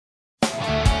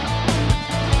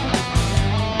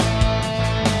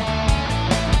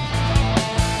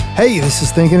Hey, this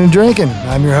is Thinking and Drinking.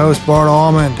 I'm your host, Bart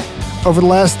Almond. Over the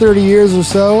last 30 years or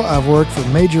so, I've worked for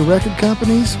major record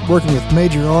companies, working with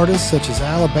major artists such as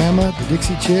Alabama, the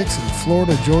Dixie Chicks, and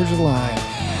Florida Georgia Line.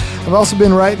 I've also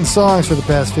been writing songs for the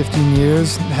past 15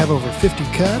 years, and have over 50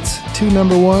 cuts, 2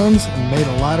 number ones, and made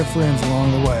a lot of friends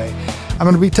along the way. I'm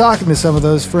going to be talking to some of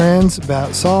those friends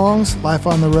about songs, life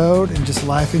on the road, and just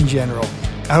life in general.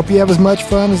 I hope you have as much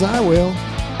fun as I will.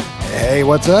 Hey,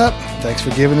 what's up? Thanks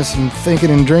for giving us some thinking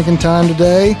and drinking time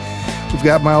today. We've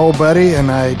got my old buddy,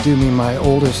 and I do mean my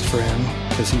oldest friend,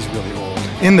 because he's really old,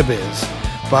 in the biz,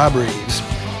 Bob Reeves.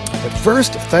 But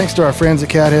first, thanks to our friends at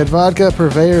Cathead Vodka,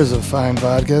 purveyors of fine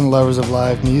vodka and lovers of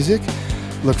live music.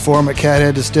 Look for them at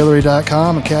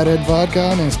catheaddistillery.com and Cathead Vodka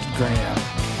on Instagram.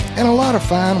 And a lot of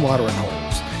fine watering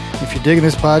holes. If you're digging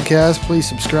this podcast, please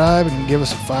subscribe and give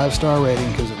us a 5-star rating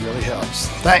because it really helps.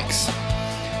 Thanks.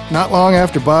 Not long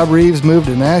after Bob Reeves moved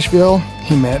to Nashville,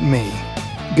 he met me.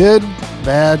 Good,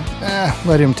 bad,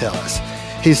 let him tell us.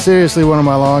 He's seriously one of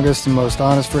my longest and most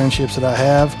honest friendships that I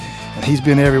have, and he's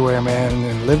been everywhere, man,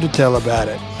 and lived to tell about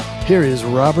it. Here is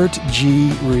Robert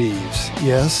G. Reeves.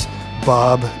 Yes,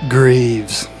 Bob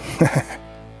Greaves.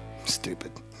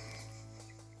 Stupid.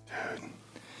 Dude.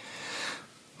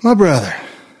 My brother,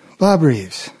 Bob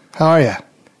Reeves. How are you?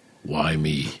 Why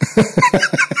me?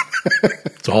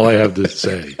 That's all I have to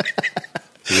say.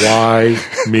 Why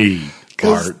me,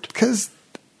 Bart? Because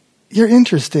you're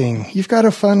interesting. You've got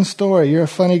a fun story. You're a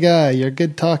funny guy. You're a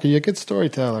good talker. You're a good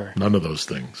storyteller. None of those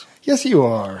things. Yes, you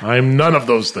are. I'm none of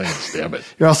those things, damn it.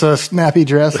 You're also a snappy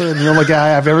dresser, and the only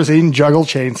guy I've ever seen juggle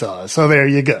chainsaws. So there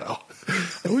you go.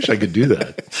 I wish I could do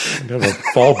that. I'd have a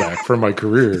fallback for my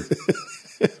career.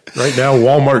 Right now,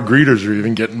 Walmart greeters are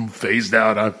even getting phased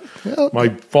out. My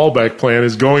fallback plan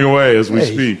is going away as we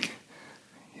speak.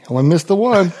 You only missed the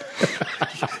one.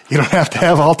 You don't have to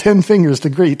have all 10 fingers to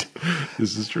greet.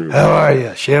 This is true. How are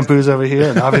you? Shampoo's over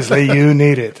here, and obviously you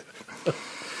need it.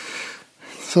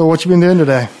 So what you been doing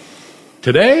today?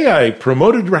 Today, I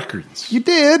promoted records. You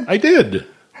did? I did.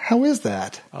 How is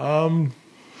that?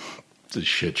 It's a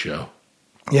shit show.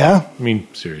 Yeah? I mean,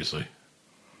 seriously.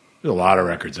 There's a lot of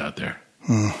records out there.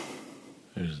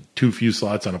 There's too few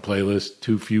slots on a playlist,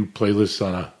 too few playlists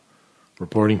on a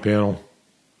reporting panel.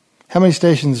 How many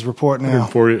stations report now?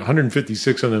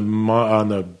 156 on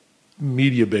the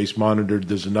media-based monitor.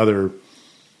 There's another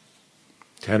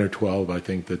 10 or 12, I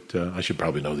think, that I should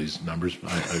probably know these numbers.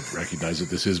 I recognize that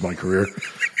this is my career.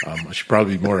 I should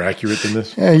probably be more accurate than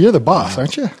this. Yeah, you're the boss,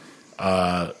 aren't you?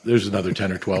 There's another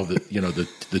 10 or 12 that,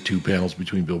 the two panels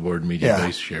between Billboard and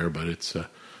media-based share, but it's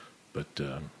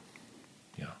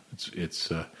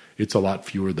a lot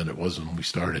fewer than it was when we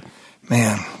started.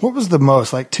 Man, what was the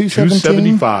most? Like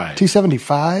 217? 275.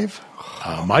 275?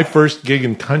 My first gig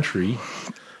in country,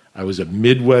 I was a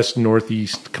Midwest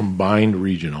Northeast combined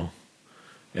regional,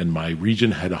 and my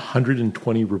region had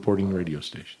 120 reporting radio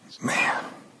stations. Man.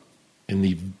 In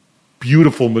the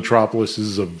beautiful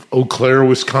metropolises of Eau Claire,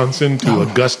 Wisconsin, to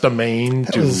Augusta, Maine,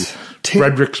 to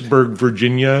Fredericksburg,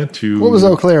 Virginia, to... What was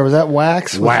Eau Claire? Was that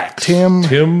Wax? Wax.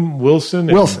 Tim Wilson.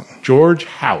 Wilson. And George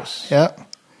House. Yeah.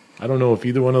 I don't know if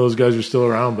either one of those guys are still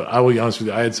around, but I will be honest with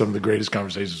you, I had some of the greatest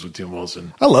conversations with Tim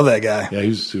Wilson. I love that guy. Yeah, he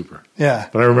was super. Yeah.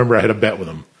 But I remember I had a bet with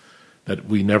him that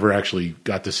we never actually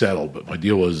got to settle, but my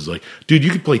deal was like, dude,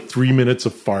 you could play 3 minutes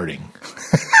of farting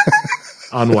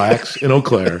on Wax in Eau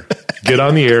Claire, get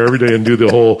on the air every day and do the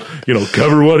whole,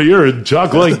 cover one ear and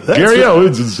talk like Gary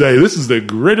Owens and say, this is the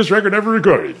greatest record ever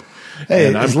recorded. Hey,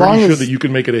 and I'm pretty sure that you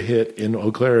can make it a hit in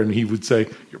Eau Claire, and he would say,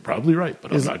 you're probably right,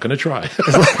 but I'm not going to try.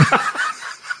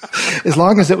 As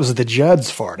long as it was the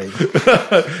Judds farting.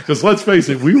 Because let's face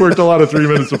it, we worked a lot of 3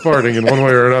 minutes of farting in one way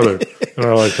or another in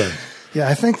our lifetime. Yeah,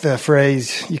 I think the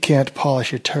phrase, you can't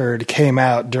polish a turd, came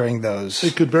out during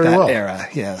It could very well. era,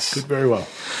 yes. Could very well.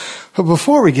 But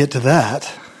before we get to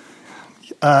that,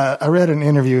 I read an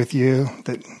interview with you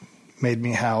that made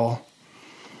me howl.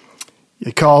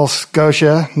 You call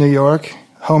Scotia, New York,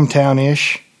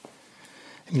 hometown-ish.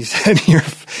 And you said you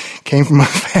came from a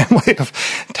family of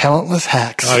talentless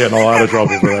hacks. I got in a lot of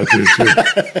trouble for that,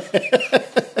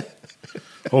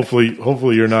 too.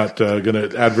 Hopefully you're not going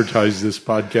to advertise this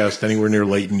podcast anywhere near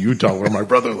Layton, Utah, where my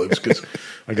brother lives, because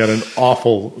I got an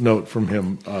awful note from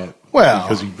him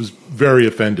because he was very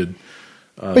offended.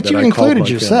 But you included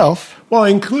yourself. Well, I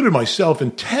included myself,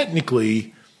 and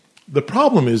technically the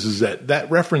problem is that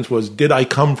reference was, did I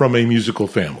come from a musical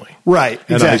family? Right,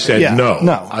 And exactly. I said,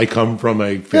 no, I I come from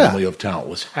a family of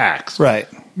talentless hacks. Right.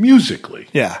 Musically.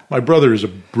 Yeah. My brother is a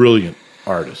brilliant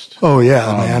artist. Oh, yeah,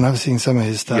 man. I've seen some of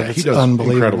his stuff. Yeah, he it's does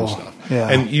unbelievable. incredible stuff. Yeah.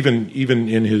 And even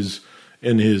in his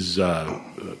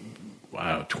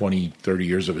 20, 30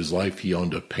 years of his life, he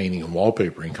owned a painting and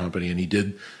wallpapering company, and he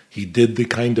did the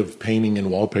kind of painting and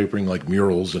wallpapering like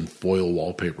murals and foil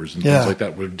wallpapers and things like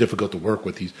that were difficult to work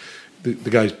with. The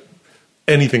guy's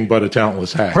anything but a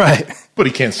talentless hack. Right. But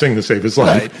he can't sing to save his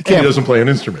life. Right. And he doesn't play an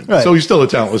instrument. Right. So he's still a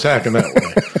talentless hack in that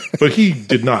way. But he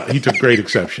did not. He took great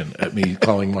exception at me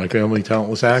calling my family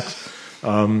talentless hacks.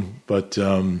 But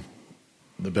the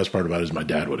best part about it is my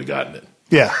dad would have gotten it.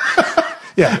 Yeah.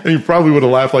 Yeah. And he probably would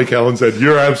have laughed like hell and said,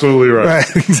 "You're absolutely right."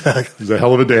 Right, exactly. He's a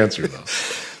hell of a dancer, though.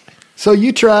 So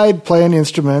you tried playing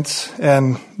instruments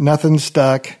and nothing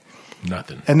stuck.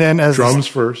 Nothing. And then drums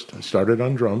first. I started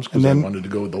on drums because I then- wanted to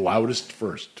go with the loudest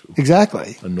first to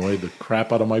Exactly. annoy the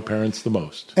crap out of my parents the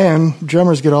most. And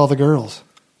drummers get all the girls.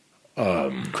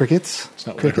 Crickets? It's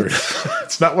not what I heard.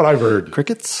 It's not what I've heard.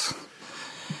 Crickets.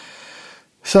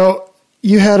 So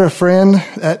you had a friend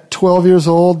at 12 years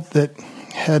old that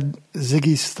had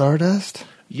Ziggy Stardust?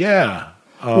 Yeah.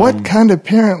 What kind of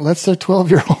parent lets their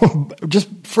 12-year-old just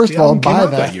first The of all album came buy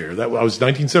out that? that year. That was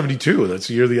 1972. That's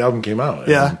the year the album came out.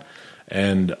 Yeah.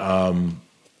 And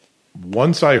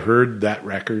once I heard that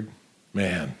record,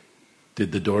 man,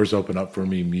 did the doors open up for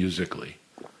me musically.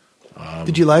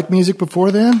 Did you like music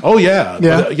before then? Oh yeah,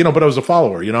 Yeah. But I was a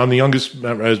follower. I'm the youngest.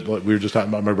 As we were just talking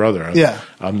about my brother. Yeah.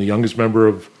 I'm the youngest member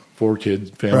of 4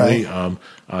 kids family. Right.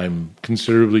 I'm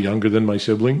considerably younger than my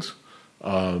siblings,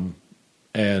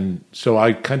 and so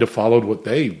I kind of followed what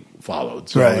they followed.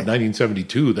 So Right. in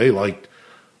 1972, they liked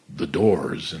the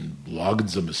Doors and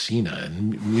Loggins of Messina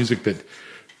and music that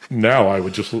now I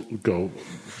would just go,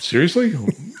 seriously,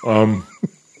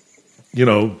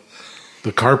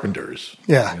 the Carpenters.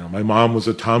 Yeah. My mom was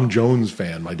a Tom Jones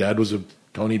fan. My dad was a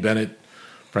Tony Bennett,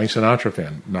 Frank Sinatra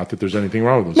fan. Not that there's anything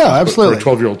wrong with those. No, things, but absolutely. For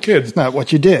a 12-year-old kid, It's not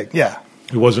what you dig. Yeah.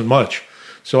 it wasn't much.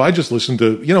 So I just listened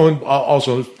to, and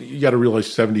also you got to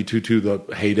realize 72 too, the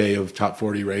heyday of top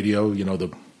 40 radio,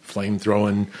 the flame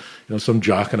throwing, some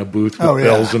jock in a booth with Oh, yeah.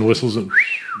 bells and whistles and,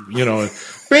 and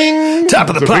bing, Top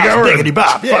of the it's a big pops, hour, biggity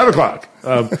bop, yeah. 5 o'clock.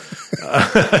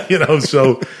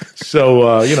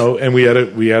 And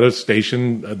we had a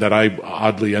station that I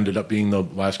oddly ended up being the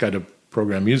last guy to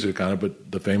program music on it,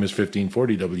 but the famous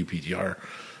 1540 WPTR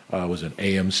was an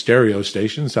AM stereo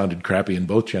station, sounded crappy in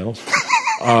both channels.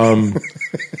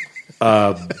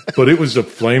 But it was a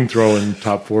flame-throwing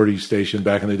top 40 station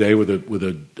back in the day with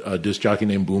a disc jockey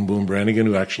named Boom Boom Brannigan,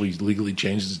 who actually legally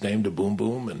changed his name to Boom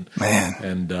Boom, and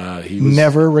he was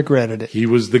Never regretted it. he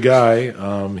was the guy.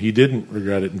 He didn't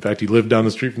regret it. In fact, he lived down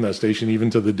the street from that station even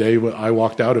to the day when I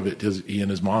walked out of it. He and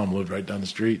his mom lived right down the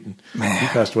street, and he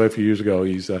passed away a few years ago.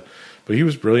 But he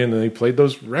was brilliant, and they played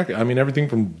those records. I mean, everything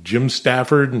from Jim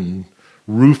Stafford and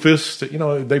Rufus.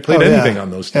 They played anything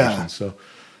on those stations. Yeah.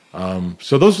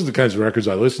 So those are the kinds of records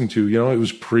I listened to. It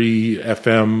was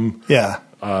pre-FM. Yeah.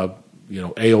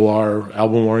 AOR,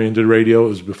 album-oriented radio. It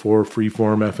was before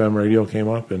freeform FM radio came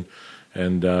up, and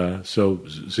so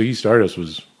Ziggy Stardust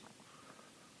was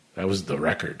the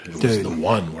record. It was the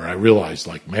one where I realized,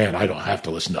 man, I don't have to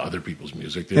listen to other people's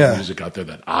music. There's music out there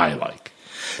that I like.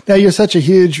 Now, you're such a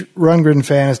huge Rundgren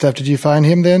fan and stuff. Did you find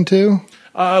him then, too?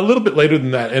 A little bit later than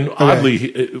that, and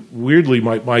oddly, weirdly,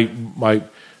 my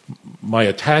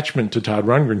attachment to Todd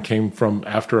Rundgren came from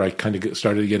after I kind of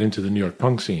started to get into the New York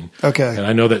punk scene. Okay. And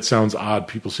I know that sounds odd.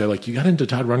 People say, you got into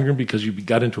Todd Rundgren because you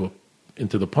got into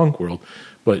the punk world.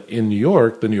 But in New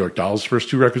York, the New York Dolls' first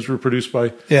 2 records were produced by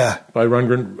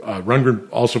Rundgren. Rundgren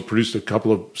also produced a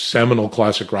couple of seminal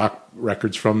classic rock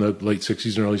records from the late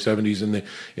 60s and early 70s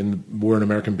in We're an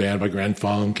American Band by Grand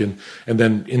Funk, and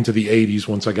then into the 80s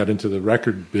once I got into the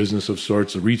record business of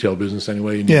sorts, the retail business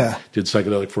anyway, and did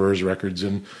Psychedelic Furs records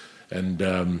and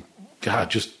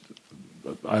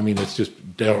it's just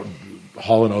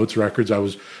Hall & Oates records. I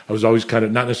was always kind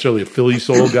of not necessarily a Philly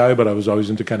soul guy, but I was always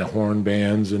into kind of horn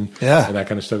bands and that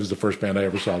kind of stuff. It was the first band I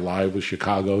ever saw live was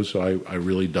Chicago, so I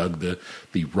really dug the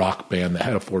rock band that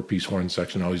had a 4-piece horn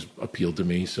section. Always appealed to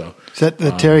me. So Is that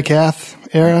the Terry Kath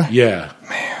era? Yeah.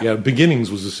 Man. Yeah.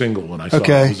 Beginnings was a single when I saw it.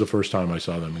 It was the first time I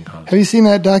saw them in concert. Have you seen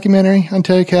that documentary on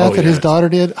Terry Kath that his daughter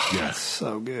did? Oh, yeah. That's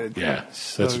so good. Yeah.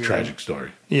 That's a tragic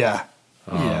story. Yeah.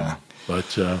 But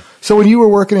so when you were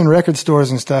working in record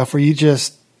stores and stuff, were you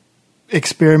just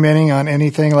experimenting on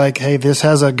anything like, hey, this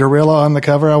has a gorilla on the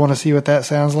cover, I want to see what that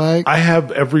sounds like? I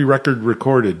have every record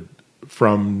recorded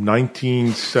from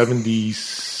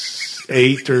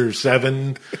 1978 or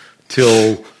 7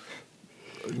 till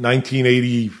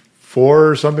 1984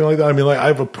 or something like that. I mean, I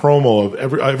have a promo of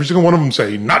every single one of them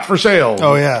saying not for sale.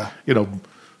 Oh yeah.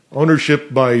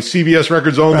 Ownership by CBS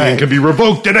Records only and can be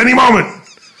revoked at any moment.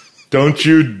 Don't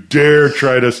you dare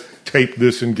try to tape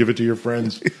this and give it to your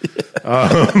friends.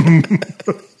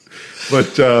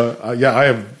 But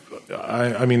yeah,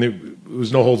 I mean, it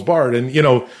was no holds barred, and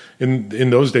in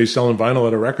those days, selling vinyl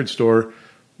at a record store,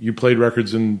 you played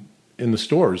records in the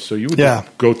stores, so you would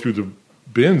go through the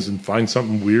bins and find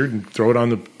something weird and throw it on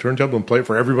the turntable and play it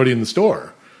for everybody in the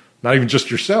store. Not even just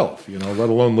yourself, let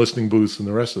alone listening booths and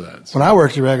the rest of that. So. When I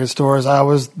worked at record stores, I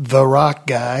was the rock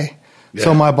guy. Yeah.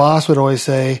 So my boss would always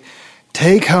say,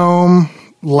 take home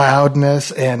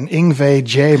Loudness and Yngwie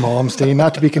J. Malmsteen,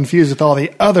 not to be confused with all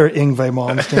the other Yngwie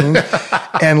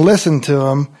Malmsteens, and listen to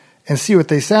them and see what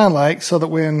they sound like so that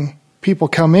when people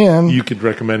come in... You could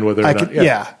recommend whether or not...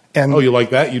 Yeah. And, you like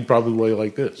that? You'd probably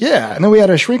like this. Yeah. And then we had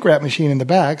a shrink wrap machine in the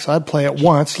back, so I'd play it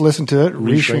once, listen to it,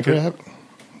 re-shrink wrap.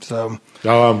 So...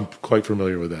 Oh, I'm quite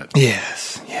familiar with that.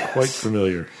 Yes. Quite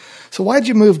familiar. So why'd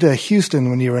you move to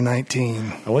Houston when you were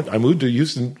 19? I moved to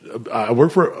Houston. I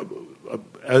worked for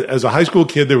as a high school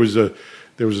kid. There was a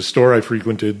store I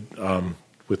frequented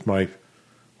with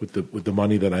the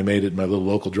money that I made at my little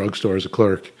local drugstore as a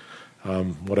clerk.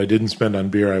 What I didn't spend on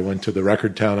beer, I went to the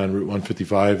Record Town on Route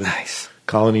 155 in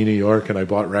Colony, New York, and I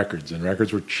bought records. And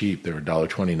records were cheap. They were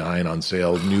 $1.29 on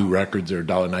sale. New records, they were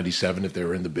 $1.97 if they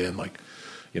were in the bin, like.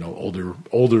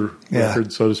 Older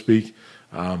records, so to speak.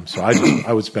 So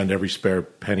I would spend every spare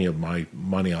penny of my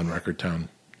money on Record Town,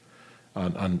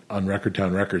 on Record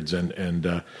Town records, and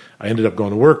I ended up going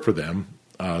to work for them.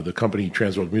 The company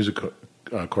Transworld Music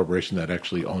Corporation that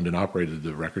actually owned and operated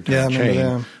the Record Town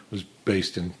chain was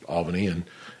based in Albany,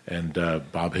 and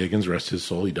Bob Higgins, rest his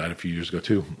soul, he died a few years ago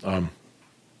too.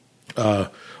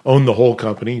 Owned the whole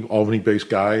company, Albany-based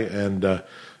guy, and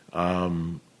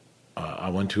I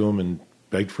went to him and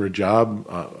begged for a job.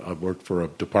 I worked for a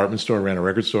department store, ran a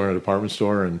record store and a department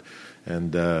store, and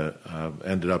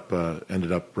ended up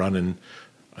running.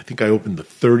 I think I opened the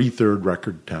 33rd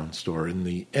Record Town store in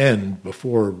the end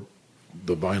before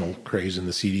the vinyl craze and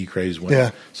the CD craze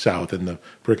went south, and the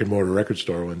brick and mortar record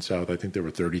store went south. I think there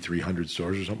were 3,300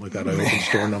 stores or something like that. I opened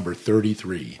store number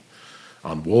 33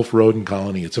 on Wolf Road in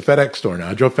Colony. It's a FedEx store now.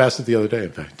 I drove past it the other day,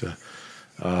 in fact.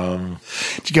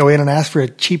 Did you go in and ask for a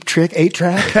Cheap Trick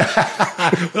 8-track?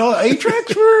 Well,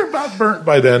 8-tracks were about burnt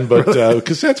by then, but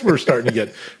cassettes were starting to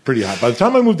get pretty hot. By the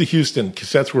time I moved to Houston,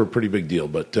 cassettes were a pretty big deal.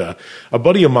 But a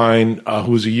buddy of mine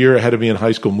who was a year ahead of me in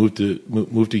high school moved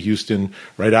to Houston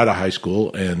right out of high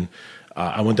school, and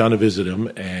I went down to visit him.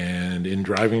 And in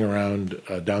driving around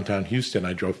downtown Houston,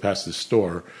 I drove past this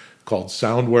store called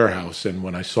Sound Warehouse, and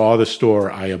when I saw the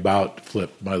store, I about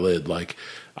flipped my lid. Like,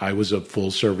 I was a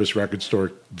full-service record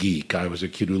store geek. I was a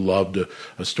kid who loved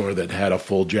a store that had a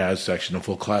full jazz section, a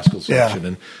full classical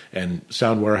section, and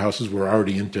Sound Warehouses were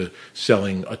already into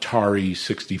selling Atari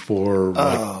 64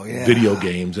 video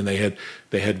games, and they had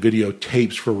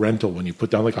videotapes for rental when you put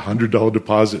down like $100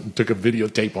 deposit and took a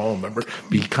videotape home. Remember,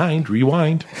 Be Kind,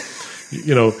 Rewind,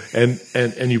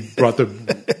 and you brought the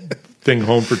thing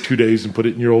home for 2 days and put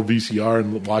it in your old VCR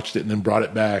and watched it and then brought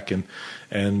it back, and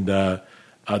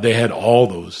they had all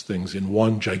those things in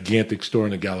one gigantic store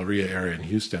in the Galleria area in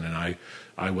Houston, and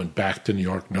I went back to New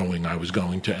York knowing I was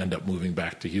going to end up moving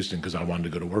back to Houston because I wanted to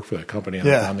go to work for that company. And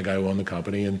I found the guy who owned the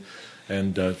company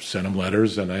and sent him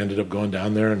letters, and I ended up going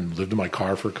down there and lived in my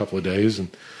car for a couple of days and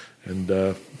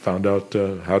found out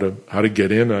how to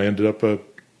get in. I ended up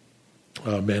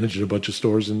managing a bunch of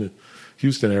stores in the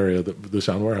Houston area, the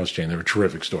Sound Warehouse chain. They were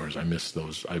terrific stores. I miss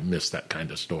those. I miss that kind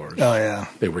of stores. Oh yeah,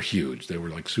 they were huge. They were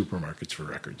like supermarkets for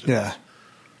records. It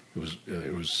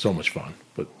was so much fun.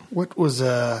 But what was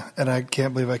and I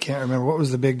can't believe I can't remember, what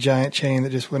was the big giant chain that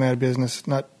just went out of business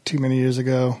not too many years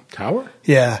ago? Tower?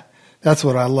 Yeah, that's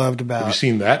what I loved about. Have you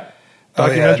seen that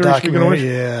documentary?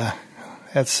 Yeah,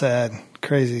 that's sad,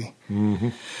 crazy. Mm-hmm.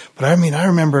 But I mean, I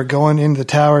remember going into the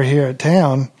Tower here at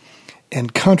town.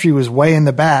 And country was way in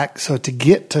the back, so to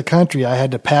get to country, I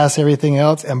had to pass everything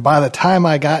else. And by the time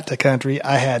I got to country,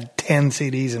 I had 10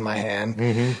 CDs in my hand.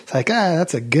 Mm-hmm. It's like,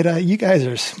 that's a good idea. You guys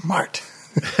are smart.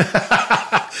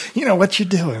 You know what you're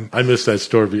doing. I miss that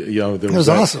store. It was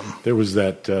awesome. There was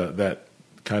that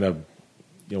kind of,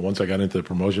 once I got into the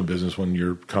promotion business, when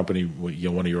your company,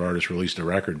 one of your artists released a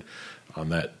record, on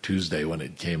that Tuesday when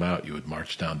it came out, you would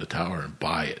march down to Tower and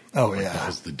buy it. Oh, yeah. That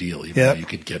was the deal. Even though you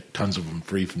could get tons of them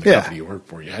free from the company you worked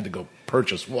for. You had to go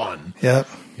purchase one, at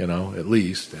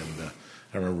least. And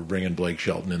I remember bringing Blake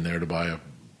Shelton in there to buy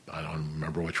I don't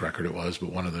remember which record it was,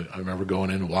 but I remember going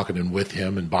in and walking in with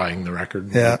him and buying the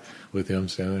record with him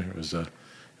standing there. It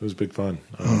was big fun.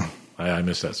 I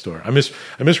miss that store. I miss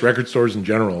record stores in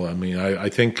general. I mean, I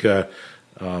think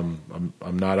I'm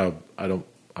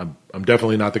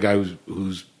definitely not the guy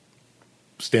who's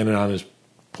standing on his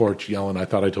porch yelling, "I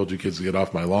thought I told you kids to get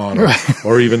off my lawn,"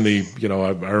 or even the,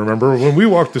 I remember when we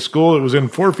walked to school, it was in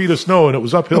 4 feet of snow and it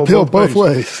was uphill both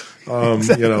ways.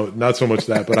 Exactly. Not so much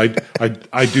that, but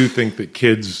I do think that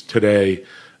kids today,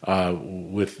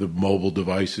 with the mobile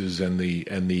devices and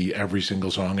the every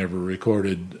single song ever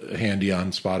recorded handy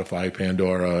on Spotify,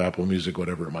 Pandora, Apple Music,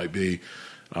 whatever it might be,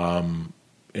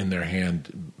 in their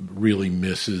hand, really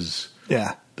misses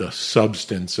the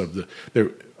substance of the.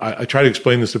 I try to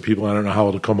explain this to people. I don't know how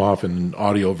it'll come off in an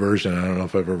audio version. I don't know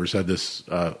if I've ever said this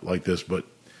like this, but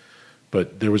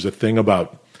there was a thing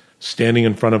about standing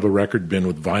in front of a record bin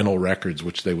with vinyl records,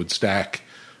 which they would stack,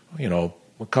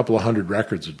 a couple of hundred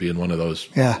records would be in one of those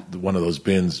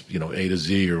bins, A to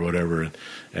Z or whatever,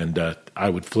 and I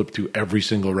would flip through every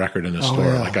single record in a store.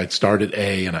 Yeah. Like I'd start at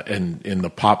A and in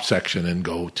the pop section and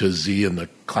go to Z in the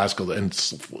classical and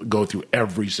go through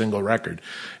every single record.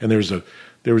 And there's a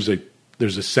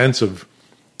sense of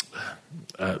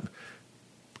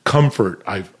comfort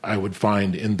I would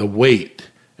find in the weight.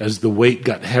 As the weight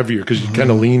got heavier, because you kind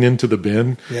of lean into the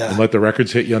bin and let the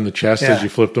records hit you on the chest as you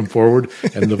flipped them forward,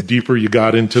 and the deeper you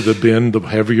got into the bin, the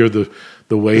heavier the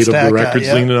weight of the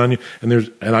records leaning on you.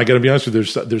 And I got to be honest with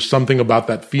you, there's something about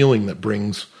that feeling that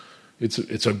brings.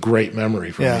 It's a great memory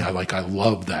for me. I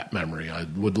love that memory. I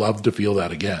would love to feel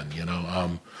that again.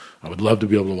 I would love to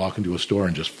be able to walk into a store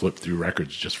and just flip through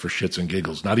records just for shits and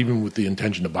giggles, not even with the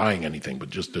intention of buying anything,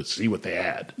 but just to see what they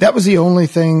had. That was the only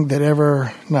thing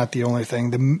not the only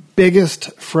thing, the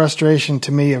biggest frustration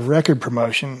to me of record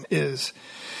promotion is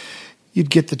you'd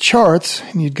get the charts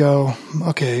and you'd go,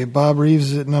 okay, Bob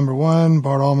Reeves is at number 1,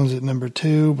 Bart Allman's at number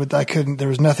 2, but there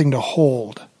was nothing to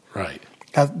hold. Right.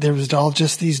 There was all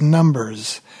just these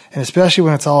numbers, and especially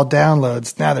when it's all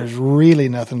downloads, now there's really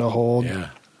nothing to hold. Yeah.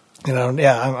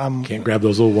 I'm can't grab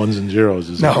those little ones and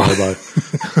zeros. No.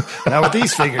 Not with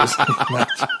these figures. No.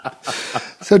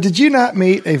 So, did you not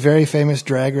meet a very famous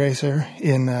drag racer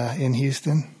in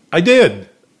Houston? I did.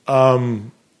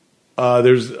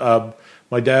 There's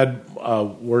my dad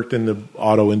worked in the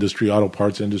auto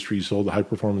parts industry, sold high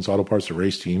performance auto parts to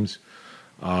race teams,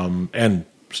 and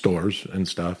stores and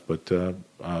stuff. But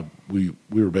we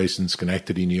were based in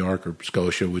Schenectady, New York, or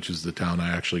Scotia, which is the town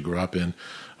I actually grew up in.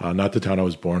 Not the town I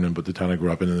was born in, but the town I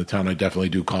grew up in, and the town I definitely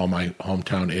do call my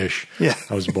hometown-ish. Yeah.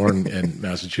 I was born in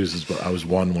Massachusetts, but I was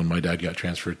 1 when my dad got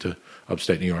transferred to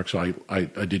upstate New York. So I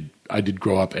did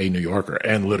grow up a New Yorker,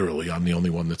 and literally I'm the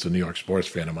only one that's a New York sports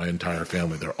fan in my entire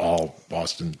family. They're all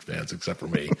Boston fans except for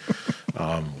me,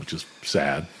 which is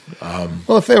sad.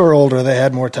 Well, if they were older, they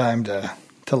had more time to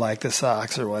like the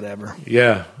Sox or whatever.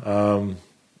 Yeah.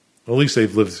 At least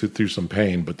they've lived through some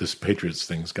pain, but this Patriots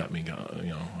thing's got me,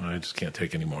 I just can't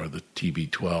take any more of the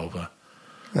TB12.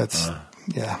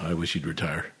 I wish he'd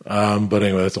retire. But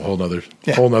anyway, that's a whole nother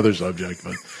subject.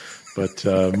 But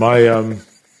when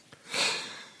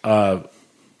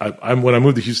I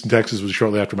moved to Houston, Texas, was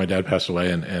shortly after my dad passed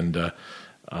away, and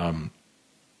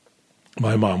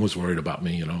my mom was worried about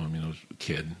me. I was a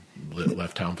kid,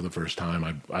 left town for the first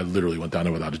time. I literally went down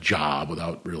there without a job,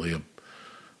 without really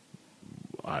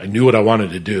I knew what I wanted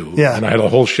to do, and I had a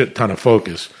whole shit ton of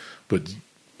focus, but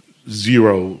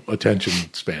zero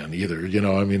attention span either.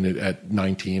 At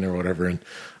 19 or whatever, and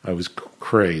I was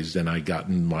crazed, and I got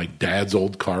in my dad's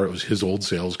old car. It was his old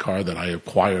sales car that I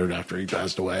acquired after he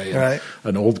passed away. Right.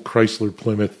 An old Chrysler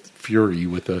Plymouth Fury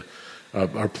with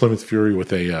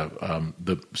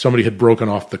somebody had broken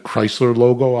off the Chrysler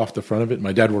logo off the front of it.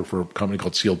 My dad worked for a company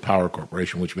called Sealed Power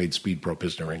Corporation, which made Speed Pro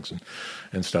piston rings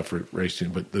and stuff for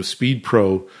racing. But the Speed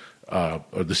Pro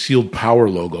or the Sealed Power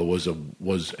logo was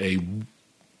a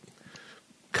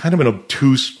kind of an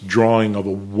obtuse drawing of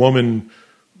a woman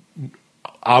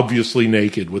obviously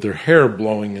naked with her hair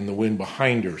blowing in the wind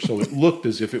behind her. So it looked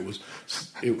as if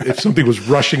if something was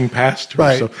rushing past her.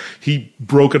 Right. So he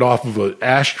broke it off of an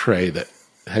ashtray that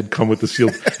had come with the seal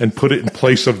and put it in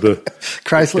place of the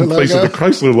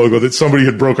Chrysler logo that somebody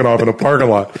had broken off in a parking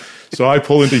lot. So I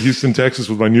pull into Houston, Texas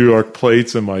with my New York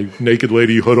plates and my naked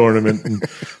lady hood ornament, and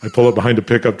I pull up behind a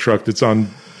pickup truck that's on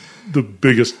the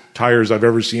biggest tires I've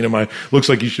ever seen in my. Looks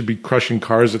like you should be crushing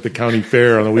cars at the county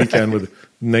fair on the weekend with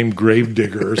named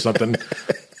Gravedigger or something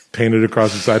painted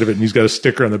across the side of it, and he's got a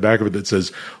sticker on the back of it that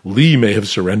says Lee may have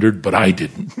surrendered, but I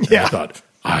didn't. And I thought,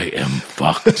 I am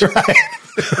fucked. Right.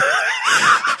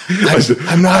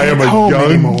 I am a young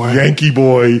anymore. Yankee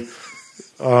boy.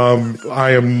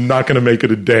 I am not going to make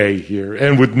it a day here,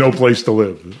 and with no place to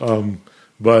live.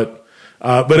 But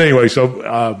anyway,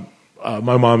 so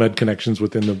my mom had connections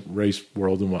within the race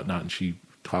world and whatnot, and she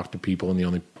talked to people, and the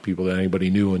only people that anybody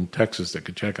knew in Texas that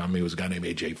could check on me was a guy named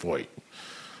AJ Foyt.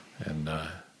 And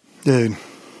dude,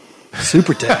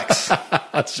 Super tax.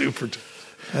 Super.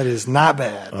 That is not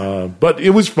bad. But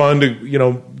it was fun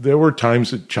to, there were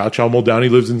times that Cha Cha Muldowney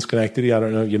lives in Schenectady. I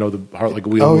don't know, the Heart Like a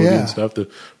Wheel movie and stuff. The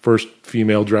first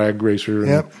female drag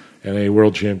racer and a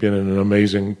world champion and an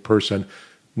amazing person.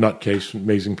 Nutcase,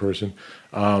 amazing person.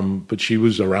 But she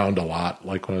was around a lot.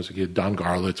 Like when I was a kid, Don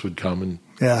Garlitz would come and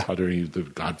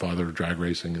the godfather of drag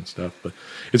racing and stuff. But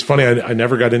it's funny, I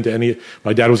never got into any.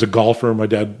 My dad was a golfer. My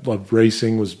dad loved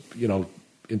racing, was,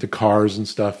 into cars and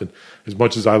stuff. And as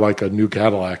much as I like a new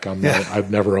Cadillac,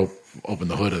 I've never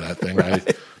opened the hood of that thing. I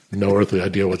have no earthly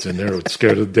idea what's in there. It would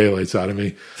scare the daylights out of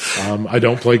me. I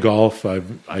don't play golf.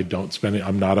 I don't spend it.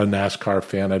 I'm not a NASCAR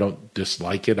fan. I don't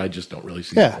dislike it. I just don't really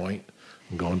see the point.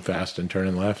 I'm going fast and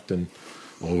turning left and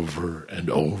over and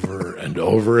over and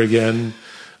over again.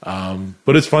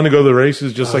 But it's fun to go to the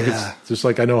races, it's just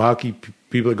like I know hockey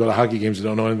people that go to hockey games that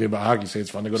don't know anything about hockey say it's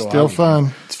fun to go to a hockey game. Still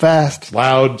fun. It's fast. It's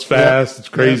loud, it's fast, it's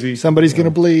crazy. Somebody's going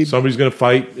to bleed. Somebody's going to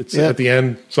fight. It's at the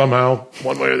end somehow,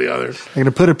 one way or the other. They're going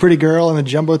to put a pretty girl in a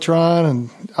Jumbotron and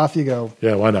off you go.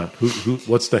 Yeah, why not?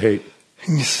 What's the hate?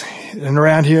 And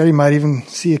around here you might even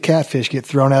see a catfish get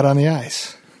thrown out on the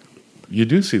ice. You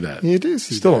do see that. You do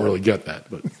see Still don't really get that.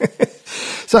 But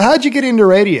So how'd you get into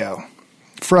radio?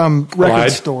 From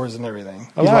record stores and everything.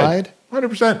 You lied?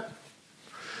 100%.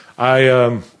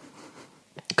 I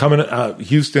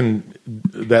Houston,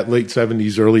 that late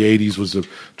 70s, early 80s was a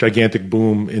gigantic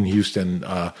boom in Houston.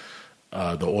 The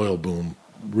oil boom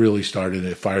really started.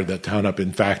 It fired that town up.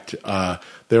 In fact,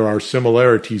 there are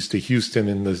similarities to Houston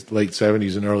in the late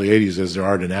 70s and early 80s as there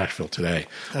are to Nashville today.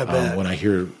 When I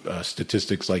hear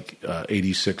statistics like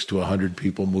 86 to 100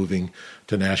 people moving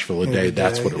to Nashville a day,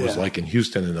 that's what it was like in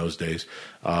Houston in those days.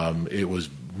 It was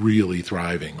really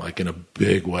thriving, like in a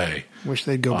big way. Wish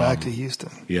they'd go back to Houston.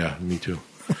 Yeah, me too.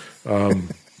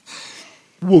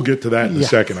 We'll get to that in a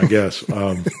second, I guess.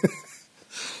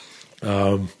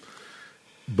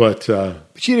 But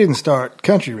you didn't start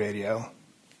country radio.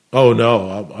 Oh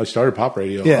no, I started pop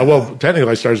radio. Yeah. Well, technically,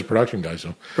 I started as a production guy.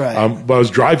 So, right.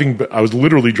 But I was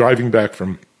literally driving back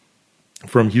from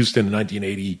Houston in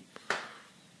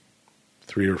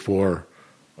 1983 or 4,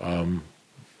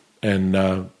 and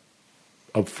a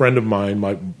friend of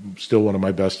mine, still one of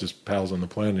my bestest pals on the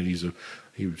planet. He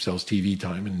sells TV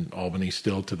time in Albany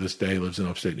still to this day. Lives in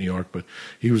upstate New York, but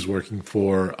he was working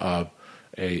for a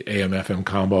AM/FM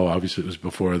combo. Obviously, it was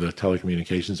before the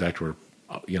Telecommunications Act, where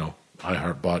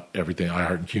iHeart bought everything.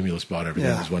 iHeart and Cumulus bought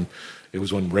everything. Yeah. It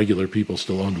was when regular people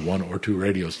still owned 1 or 2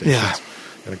 radio stations. Yeah.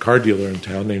 And a car dealer in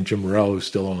town named Jim Morrell, who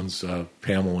still owns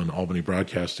Pamel and Albany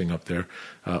Broadcasting up there,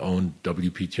 owned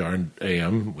WPTR and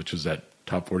AM, which was that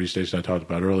top 40 station I talked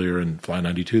about earlier, and Fly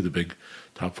 92, the big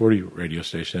top 40 radio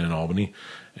station in Albany.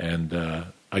 And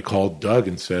I called Doug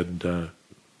and said,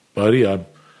 buddy, I'm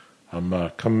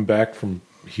coming back from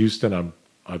Houston.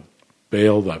 I've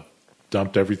bailed. I've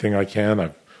dumped everything I can.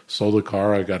 I've sold a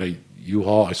car. I got a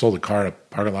U-Haul. I sold a car in a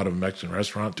parking lot of a Mexican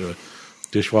restaurant to a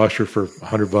dishwasher for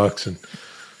 $100 and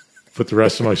put the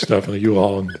rest of my stuff in a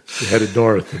U-Haul and headed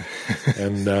north.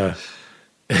 And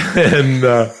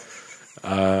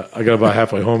I got about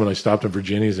halfway home and I stopped in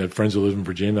Virginia. I had friends who live in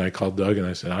Virginia. And I called Doug and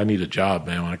I said, I need a job,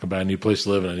 man. When I come back, I need a place to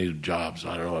live and I need a job. So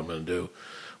I don't know what I'm going to do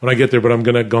when I get there, but I'm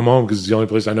going to come home because it's the only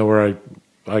place I know where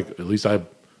at least I have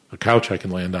a couch I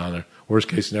can land on. Or worst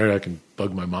case scenario, I can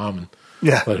bug my mom and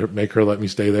make her let me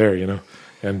stay there,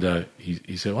 And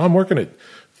he said, well, I'm working at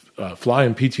Fly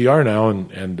and PTR now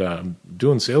and I'm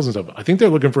doing sales and stuff. I think they're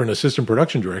looking for an assistant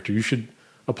production director. You should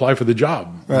apply for the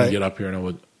job when you get up here. And I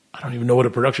went, I don't even know what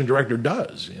a production director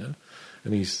does,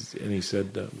 And he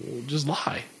said, well, just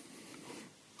lie.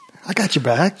 I got your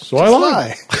back. So I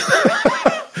lied.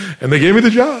 And they gave me the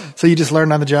job. So you just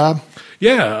learned on the job?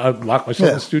 Yeah, I locked myself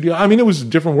in the studio. I mean, it was a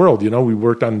different world. We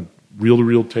worked on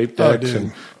reel-to-reel tape decks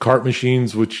and cart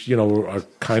machines, which, are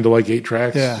kind of like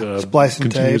 8-tracks. Yeah, splicing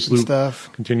tapes and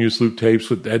stuff. Continuous loop tapes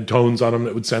with head tones on them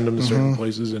that would send them to certain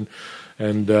places.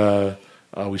 And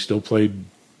we still played,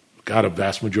 a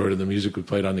vast majority of the music we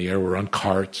played on the air were on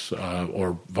carts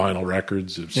or vinyl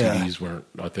records. CDs weren't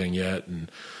a thing yet.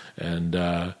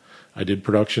 And I did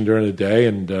production during the day,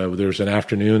 and there was an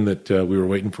afternoon that we were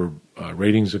waiting for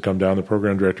ratings to come down. The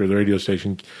program director of the radio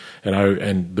station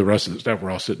and the rest of the staff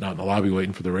were all sitting out in the lobby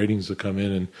waiting for the ratings to come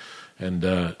in, and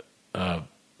the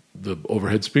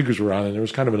overhead speakers were on, and there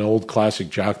was kind of an old classic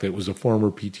jock that was a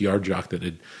former PTR jock that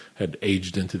had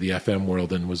aged into the FM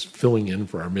world and was filling in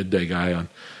for our midday guy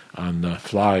on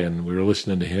Fly, and we were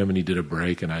listening to him, and he did a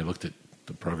break, and I looked at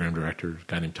the program director, a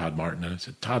guy named Todd Martin, and I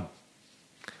said, Todd,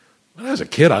 when I was a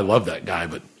kid, I loved that guy,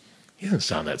 but he doesn't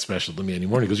sound that special to me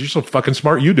anymore. And he goes, you're so fucking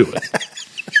smart, you do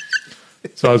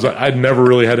it. So I was like, I'd never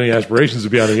really had any aspirations to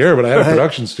be on the air, but I had a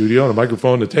production studio and a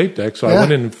microphone and a tape deck. So I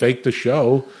went in and faked the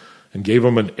show and gave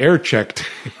them an air check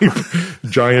tape,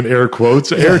 giant air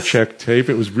quotes, air check tape.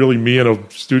 It was really me in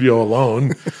a studio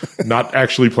alone, not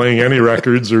actually playing any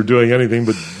records or doing anything,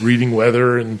 but reading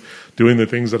weather and doing the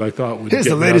things that I thought would Here's get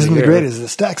the me latest on and the air. greatest, the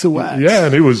stacks of wax. Yeah,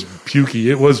 and it was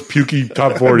pukey. It was pukey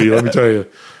top 40, let me tell you.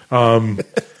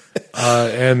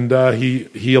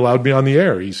 He allowed me on the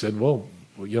air. He said, well,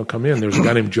 come in. There's a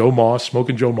guy named Joe Moss,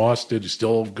 Smoking Joe Moss, he's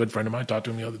still a good friend of mine. Talked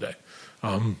to him the other day.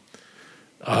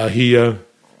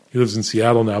 He lives in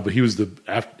Seattle now, but he was the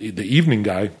evening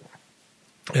guy.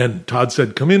 And Todd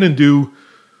said, come in and do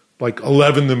like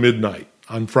 11 to midnight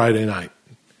on Friday night.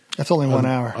 That's only 1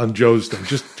 hour. On Joe's thing.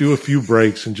 Just do a few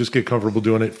breaks and just get comfortable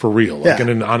doing it for real. Like in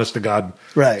an honest to God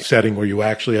setting where you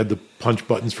actually had to punch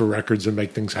buttons for records and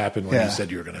make things happen when you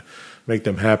said you were going to make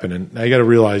them happen. And now you got to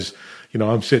realize,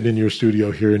 I'm sitting in your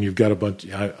studio here and you've got a bunch,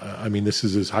 I mean, this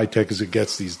is as high tech as it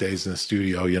gets these days in the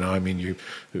studio,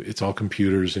 it's all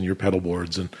computers and your pedal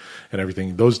boards and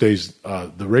everything. Those days,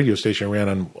 the radio station I ran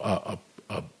on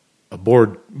a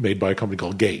board made by a company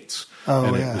called Gates.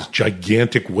 It was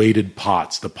gigantic weighted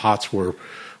pots. The pots were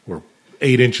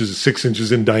 8 inches, 6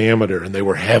 inches in diameter, and they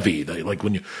were heavy. They, like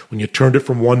when you turned it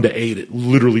from 1 to 8, it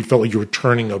literally felt like you were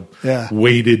turning a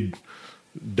weighted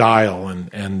dial.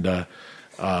 And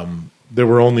there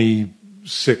were only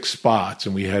 6 spots,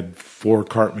 and we had 4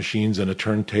 cart machines and a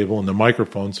turntable and the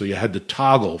microphone. So you had to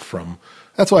toggle from.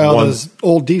 That's why all those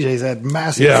old DJs had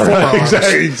massive forearms.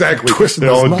 Exactly. Twisting they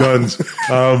all had those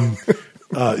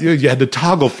guns. You had to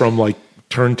toggle from like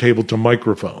turntable to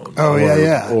microphone.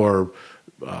 Or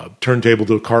turntable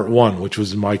to cart 1, which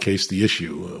was in my case the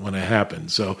issue when it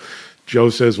happened. So Joe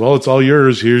says, well, it's all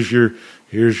yours. Here's your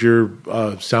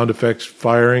sound effects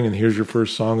firing, and here's your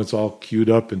first song. It's all queued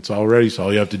up. It's all ready. So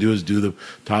all you have to do is do the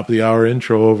top of the hour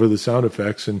intro over the sound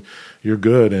effects, and you're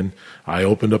good. And I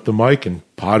opened up the mic and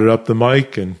potted up the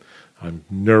mic, and I'm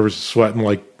nervous, sweating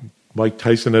like Mike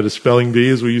Tyson at a spelling bee,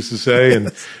 as we used to say.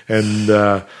 And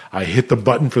I hit the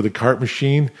button for the cart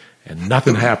machine, and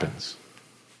nothing happens.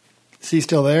 Is he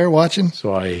still there watching?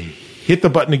 So I hit the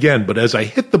button again. But as I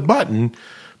hit the button,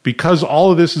 because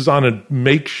all of this is on a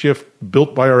makeshift,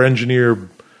 built by our engineer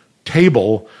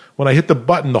table, when I hit the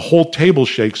button, the whole table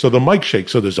shakes, so the mic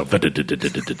shakes. So there's a from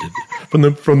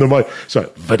the mic.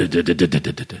 So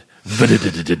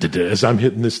as I'm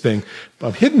hitting this thing.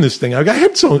 I've got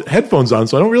headphones on,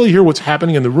 so I don't really hear what's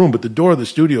happening in the room, but the door of the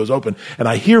studio is open, and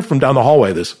I hear from down the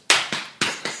hallway this.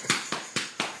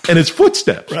 And it's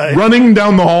footsteps running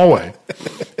down the hallway.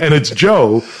 And it's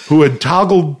Joe, who had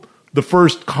toggled the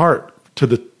first cart to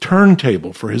the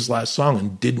turntable for his last song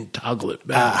and didn't toggle it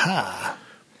back. Aha.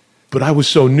 But I was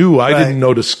so new, I didn't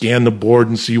know to scan the board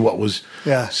and see what was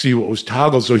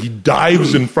toggled. So he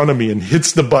dives in front of me and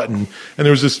hits the button, and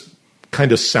there was this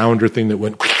kind of sounder thing that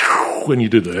went when you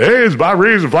did the hey, it's Bob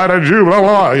Reeves and Fly Down Jew, blah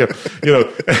blah blah,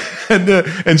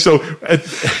 and so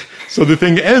the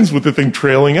thing ends with the thing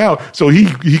trailing out. So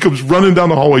he comes running down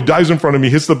the hallway, dives in front of me,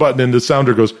 hits the button, and the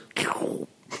sounder goes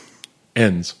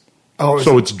ends.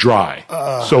 So it's dry.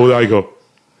 So I go,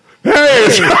 hey!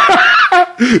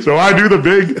 So I do the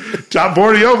big top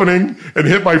 40 opening and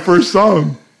hit my first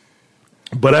song.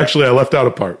 But actually, I left out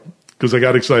a part because I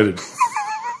got excited.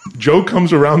 Joe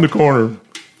comes around the corner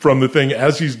from the thing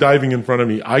as he's diving in front of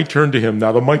me. I turned to him.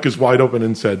 Now the mic is wide open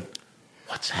and said,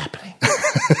 what's happening?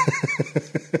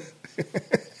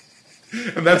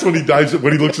 And that's when he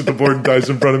looks at the board and dives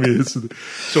in front of me.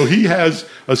 So he has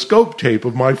a scope tape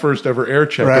of my first ever air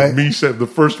check of me saying the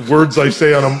first words I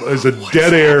say on him is a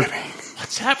dead air.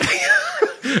 What's happening?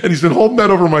 And he's been holding that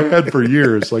over my head for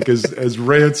years, like as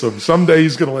ransom. Someday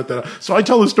he's going to let that out. So I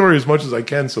tell the story as much as I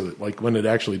can so that like when it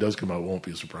actually does come out, it won't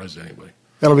be a surprise to anybody.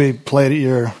 That'll be played at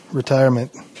your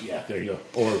retirement. Yeah, there you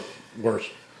go.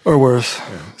 Or worse.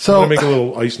 Yeah. So I'm going to make a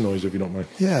little ice noise if you don't mind.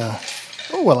 Yeah.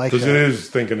 Oh, well, because it is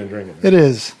thinking and drinking. It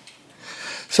is.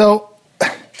 So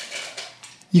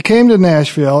you came to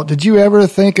Nashville. Did you ever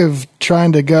think of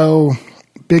trying to go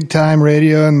big time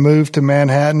radio and move to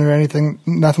Manhattan or anything?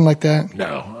 Nothing like that?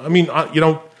 No. I mean,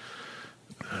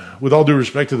 with all due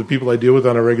respect to the people I deal with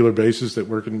on a regular basis that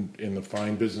work in the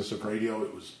fine business of radio,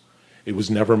 it was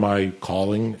never my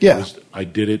calling. Yeah. I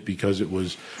did it because it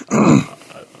was.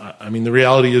 I mean, the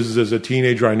reality is, as a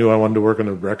teenager, I knew I wanted to work in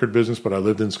the record business, but I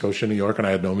lived in Scotia, New York, and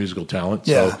I had no musical talent.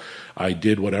 Yeah. So I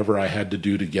did whatever I had to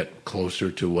do to get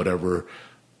closer to whatever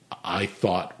I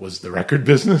thought was the record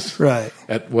business. Right.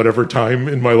 At whatever time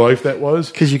in my life that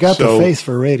was. Because you got the face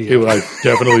for radio. I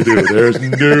definitely do. There's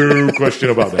no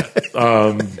question about that.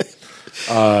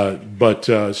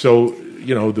 So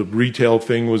the retail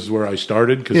thing was where I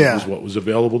started because it was what was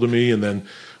available to me. And then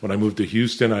when I moved to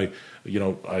Houston, I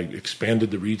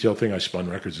expanded the retail thing. I spun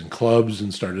records in clubs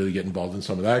and started to get involved in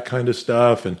some of that kind of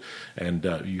stuff. And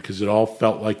because it all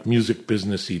felt like music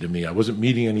businessy to me. I wasn't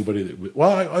meeting anybody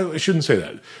I shouldn't say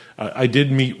that. I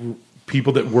did meet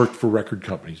people that worked for record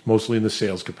companies, mostly in the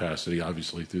sales capacity,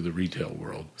 obviously through the retail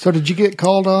world. So did you get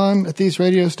called on at these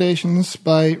radio stations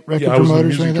by record promoters? I was the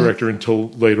music director until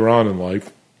later on in life.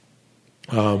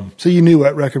 So you knew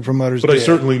what record promoters did. But I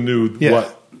certainly knew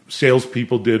what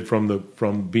salespeople did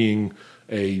from being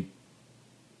a,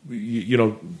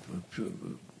 God,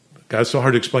 it's so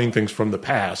hard to explain things from the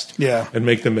past and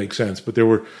make them make sense. But there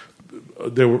were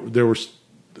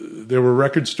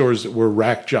record stores that were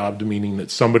rack jobbed, meaning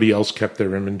that somebody else kept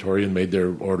their inventory and made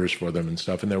their orders for them and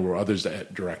stuff. And there were others that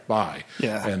had direct buy.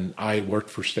 Yeah. And I worked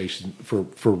for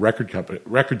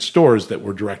record stores that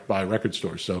were direct buy record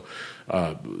stores. So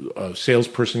a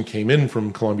salesperson came in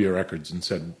from Columbia Records and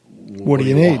said, "What do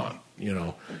you need?" Want?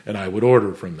 And I would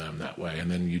order from them that way,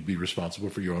 and then you'd be responsible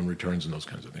for your own returns and those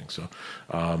kinds of things.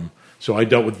 So I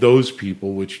dealt with those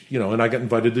people, which and I got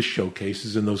invited to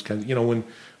showcases and those kinds.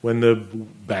 When the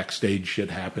backstage shit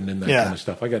happened and that kind of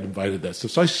stuff, I got invited to that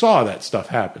stuff. So I saw that stuff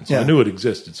happen. So I knew it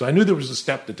existed. So I knew there was a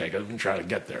step to take. I didn't try to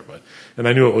get there, and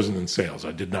I knew it wasn't in sales.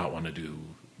 I did not want to do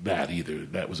that either.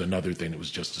 That was another thing that was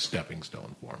just a stepping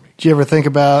stone for me. Did you ever think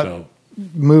about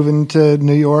moving to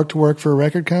New York to work for a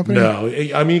record company? No,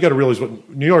 I mean, you got to realize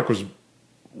New York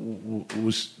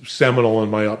was seminal in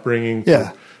my upbringing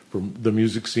for the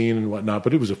music scene and whatnot,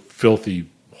 but it was a filthy,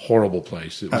 horrible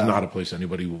place. It was not a place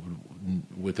anybody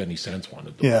with any sense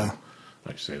wanted to live.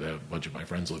 I say that a bunch of my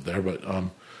friends lived there, but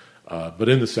in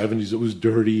the 70s it was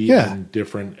dirty and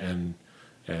different, and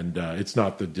it's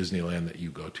not the Disneyland that you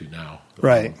go to now,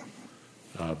 right?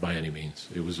 By any means.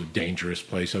 It was a dangerous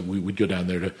place. We would go down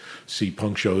there to see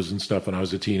punk shows and stuff when I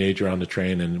was a teenager on the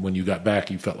train, and when you got back,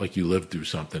 you felt like you lived through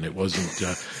something. It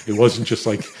wasn't just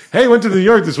like, hey, went to New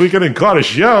York this weekend and caught a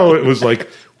show. It was like,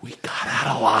 we got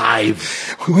out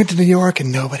alive. We went to New York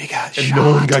and nobody got shot. And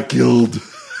no one got killed.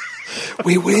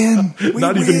 We win.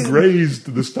 Not even grazed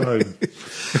this time.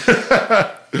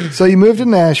 So you moved to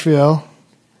Nashville,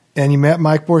 and you met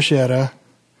Mike Borchetta.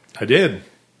 I did.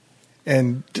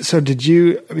 And so did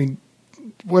you,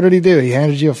 what did he do? He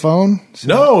handed you a phone?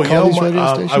 No,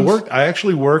 I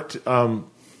actually worked,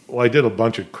 I did a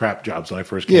bunch of crap jobs when I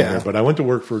first came here, but I went to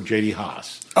work for J.D.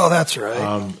 Haas. Oh, that's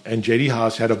right. And J.D.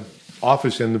 Haas had an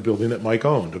office in the building that Mike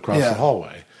owned across the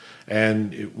hallway.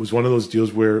 And it was one of those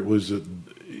deals where it was,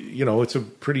 it's a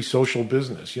pretty social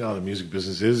business. You know how the music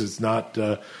business is. It's not...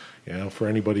 for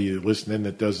anybody listening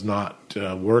that does not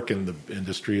work in the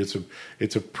industry,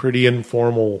 it's a pretty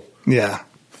informal. Yeah,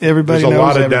 everybody. There's a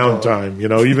knows lot of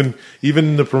downtime. Even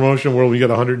in the promotion world, we got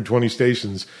 120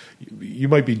 stations. You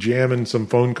might be jamming some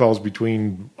phone calls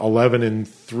between 11 and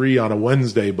 3 on a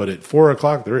Wednesday, but at 4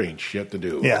 o'clock there ain't shit to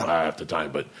do half the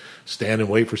time. But stand and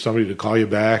wait for somebody to call you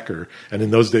back, and in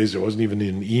those days there wasn't even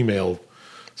an email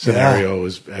scenario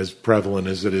as prevalent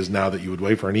as it is now that you would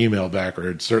wait for an email back, or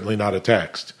it's certainly not a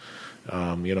text.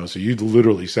 So you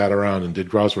literally sat around and did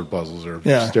crossword puzzles or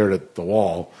stared at the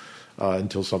wall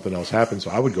until something else happened. So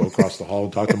I would go across the hall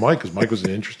and talk to Mike, because Mike was an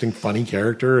interesting, funny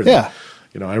character. And,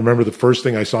 I remember the first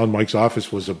thing I saw in Mike's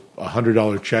office was a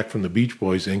 $100 check from the Beach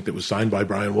Boys Inc. that was signed by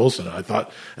Brian Wilson. And I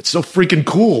thought, that's so freaking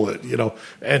cool,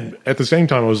 and at the same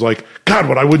time I was like, God,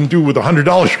 what I wouldn't do with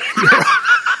 $100.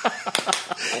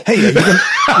 Hey,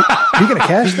 are you gonna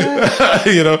cash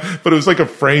that? But it was like a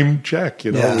framed check,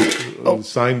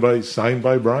 signed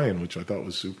by Brian, which I thought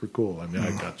was super cool. I mean,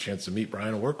 I got a chance to meet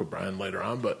Brian and work with Brian later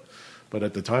on, but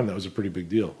at the time that was a pretty big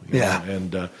deal.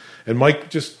 And Mike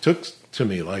just took to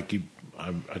me like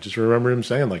I just remember him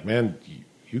saying like, man,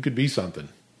 you could be something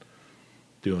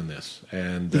doing this,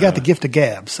 and you got the gift of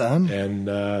gab, son. And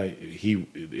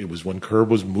it was when Curb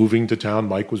was moving to town.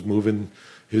 Mike was moving.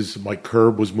 Mike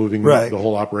Curb was moving the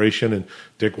whole operation, and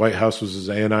Dick Whitehouse was his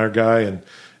A&R guy,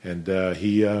 and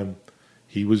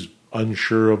he was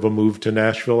unsure of a move to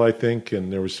Nashville, I think,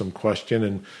 and there was some question,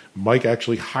 and Mike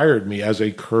actually hired me as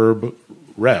a Curb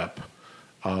rep.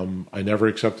 I never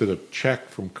accepted a check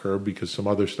from Curb because some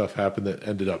other stuff happened that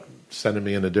ended up sending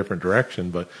me in a different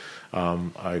direction, but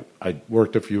I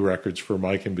worked a few records for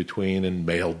Mike in between and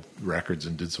mailed records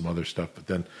and did some other stuff, but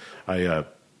then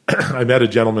I met a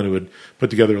gentleman who had put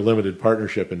together a limited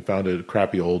partnership and found a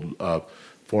crappy old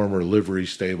former livery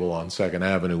stable on 2nd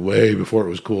Avenue way before it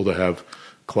was cool to have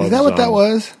clubs. Is that what that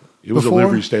was? It was a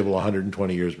livery stable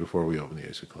 120 years before we opened the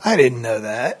Ace of Clubs. I didn't know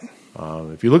that.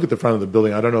 If you look at the front of the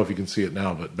building, I don't know if you can see it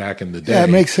now, but back in the day, it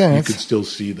makes sense. You could still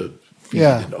see the feed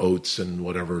Yeah. and oats and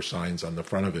whatever signs on the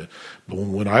front of it. But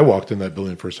when I walked in that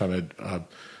building the first time, it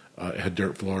had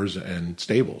dirt floors and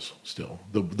stables still.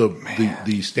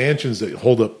 The stanchions that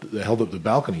held up the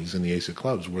balconies in the Ace of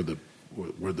Clubs were the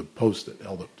posts that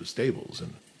held up the stables.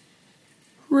 And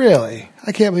Really?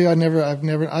 I can't believe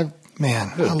man,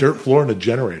 it had I a dirt floor and a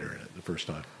generator in it the first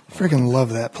time. freaking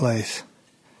love that place.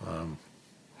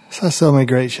 Saw so many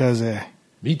great shows there.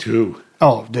 Me too.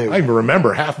 Oh, dude. I even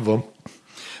remember half of them.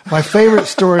 My favorite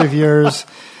story of yours,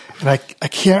 and I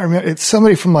can't remember, it's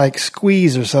somebody from like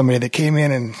Squeeze or somebody that came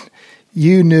in and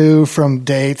you knew from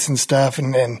dates and stuff,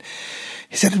 and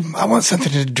he said, I want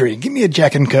something to drink. Give me a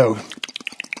Jack and Coke.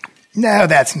 No,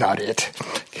 that's not it.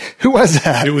 Who was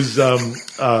that? It was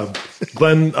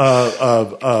Glenn.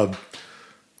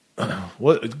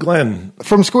 Glenn?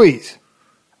 From Squeeze.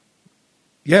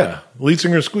 Yeah, lead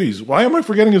singer of Squeeze. Why am I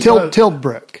forgetting his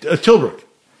Tilbrook. Tilbrook.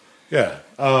 Yeah.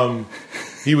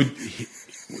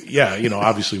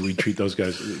 Obviously we treat those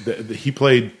guys. He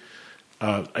played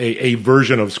a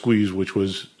version of Squeeze, which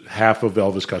was half of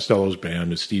Elvis Costello's band,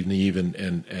 with Steve Neve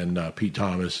and Pete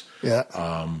Thomas. Yeah.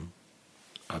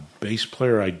 A bass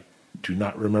player, I do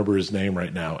not remember his name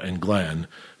right now, and Glenn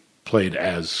played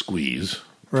as Squeeze.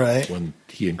 Right. When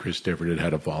he and Chris Difford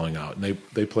had a falling out, and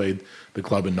they played the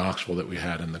club in Knoxville that we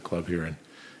had, and the club here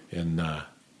in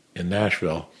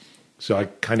Nashville. So I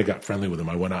kind of got friendly with him.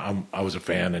 I went out. I was a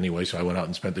fan anyway, so I went out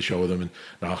and spent the show with him in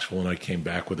Knoxville, and I came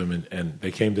back with him, and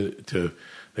they came to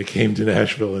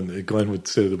Nashville, and Glenn would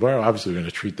sit at the bar. Obviously, we're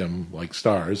going to treat them like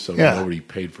stars, so nobody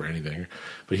paid for anything.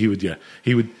 But he would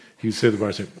sit at the bar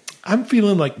and say, "I'm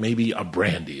feeling like maybe a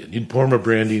brandy," and you'd pour him a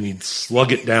brandy, and he'd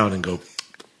slug it down and go,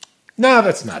 "No,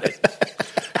 that's not it.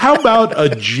 How about a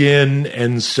gin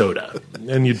and soda?"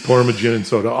 And you'd pour him a gin and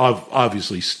soda,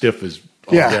 obviously stiff as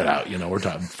all get out. We're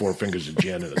talking 4 fingers of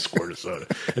gin and a squirt of soda.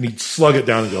 And he'd slug it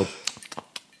down and go,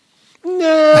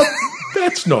 "No,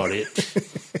 that's not it.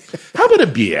 How about a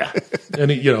beer?"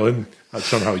 And and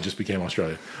somehow he just became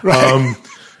Australian. Right.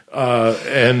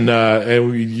 And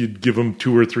you'd give him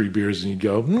 2 or 3 beers, and you'd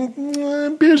go,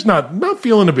 "Beer's not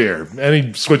feeling a beer," and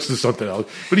he'd switch to something else.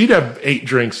 But he'd have 8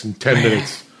 drinks in 10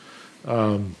 minutes.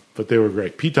 But they were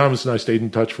great. Pete Thomas and I stayed in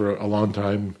touch for a long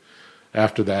time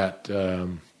after that.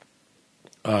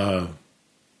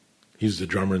 He's the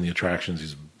drummer in the Attractions.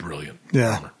 He's a brilliant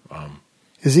drummer.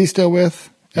 Is he still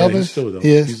with Elvis? Yeah, he's still with them.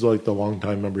 He is? He's like the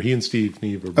longtime member. He and Steve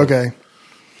Neve are both. Okay.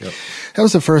 Yep. That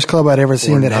was the first club I'd ever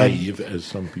seen Or that naive, had... as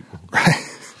some people. Right.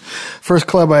 First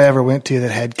club I ever went to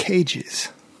that had cages.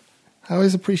 I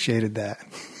always appreciated that.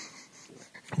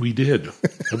 We did.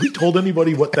 Have we told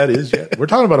anybody what that is yet? We're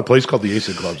talking about a place called the Ace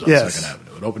of Clubs on Yes. 2nd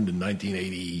Avenue. It opened in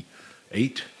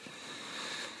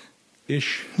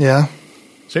 1988-ish. Yeah.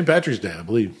 St. Patrick's Day, I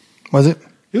believe. Was it?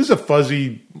 It was a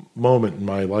fuzzy moment in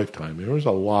my lifetime. There was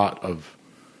a lot of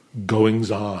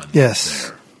goings on Yes.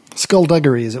 there.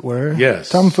 Skullduggery, as it were. Yes.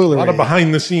 Tomfoolery. A lot of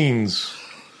behind the scenes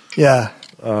Yeah.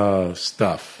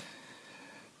 stuff.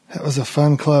 That was a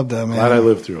fun club, though, man. Glad I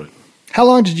lived through it. How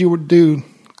long did you do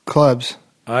clubs?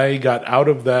 I got out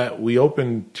of that. We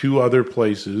opened 2 other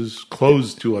places,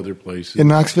 closed 2 other places. In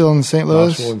Knoxville and St. Louis?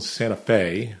 Knoxville and Santa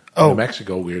Fe, New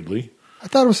Mexico, weirdly. I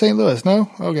thought it was St. Louis.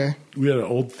 No? Okay. We had an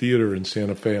old theater in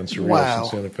Santa Fe, on Cerritos in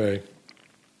Santa Fe,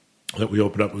 that we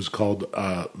opened up. It was called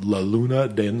La Luna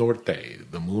del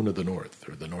Norte, the Moon of the North,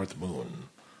 or the North Moon.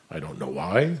 I don't know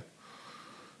why.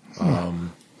 It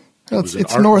was an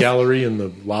art north gallery in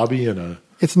the lobby and a...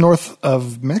 It's north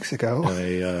of Mexico.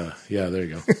 yeah, there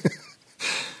you go.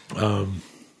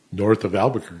 North of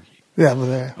Albuquerque. Yeah, over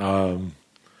there.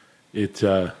 It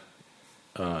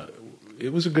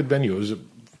was a good venue. It was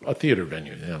a theater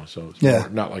venue, so it's Yeah.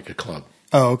 not like a club.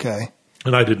 Oh, okay.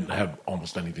 And I didn't have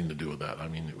almost anything to do with that. I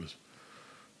mean,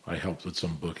 I helped with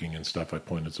some booking and stuff. I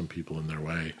pointed some people in their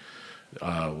way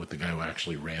with the guy who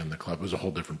actually ran the club. It was a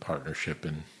whole different partnership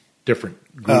and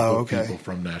different group of people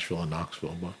from Nashville and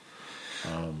Knoxville. But,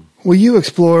 well, you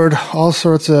explored all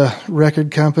sorts of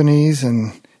record companies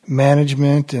and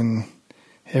management and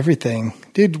everything.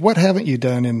 Dude, what haven't you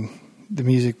done in the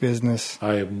music business?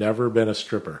 I have never been a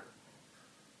stripper.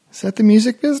 Is that the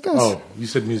music business? Oh, you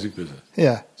said music business.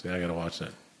 Yeah. See, I got to watch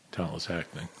that Talentless Hack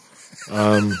thing.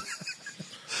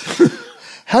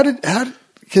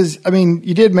 Because, I mean,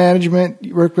 you did management,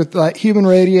 you worked with like Human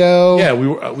Radio. Yeah,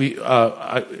 we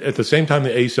at the same time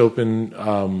the Ace opened,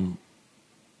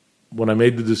 when I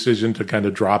made the decision to kind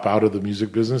of drop out of the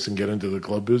music business and get into the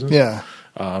club business. Yeah.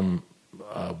 One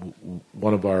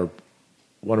of our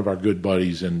good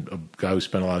buddies and a guy who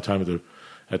spent a lot of time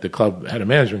at the club had a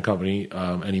management company,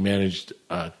 and he managed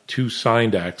 2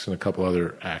 signed acts and a couple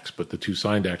other acts. But the 2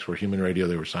 signed acts were Human Radio.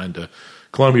 They were signed to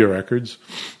Columbia Records.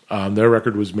 Their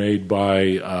record was made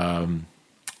by,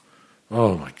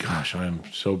 oh my gosh, I am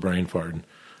so brain farting.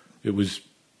 It was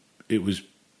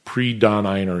pre Don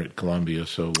Einer at Columbia.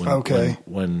 So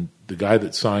when the guy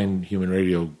that signed Human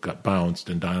Radio got bounced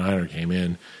and Don Einer came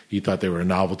in, he thought they were a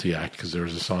novelty act because there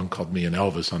was a song called Me and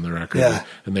Elvis on the record,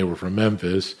 and they were from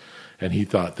Memphis. And he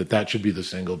thought that should be the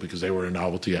single because they were a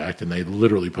novelty act, and they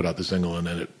literally put out the single, and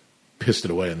then it pissed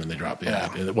it away, and then they dropped the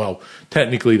act. And, well,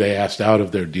 technically they asked out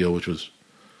of their deal, which was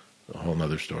a whole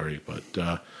nother story. But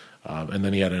and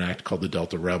then he had an act called the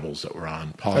Delta Rebels that were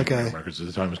on Polygram Records at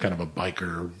the time. It was kind of a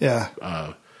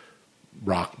biker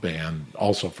rock band,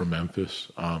 also from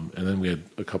Memphis. And then we had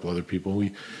a couple other people.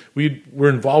 We were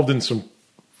involved in some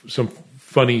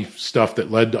funny stuff that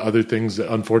led to other things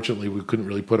that unfortunately we couldn't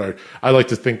really put I like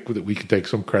to think that we could take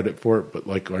some credit for it, but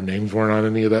like our names weren't on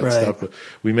any of that stuff. But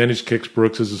we managed Kix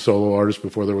Brooks as a solo artist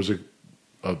before there was a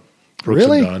Brooks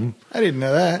and Dunn. I didn't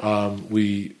know that.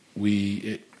 We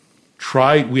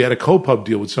had a co-pub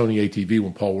deal with Sony ATV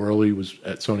when Paul Worley was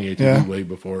at Sony ATV way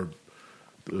before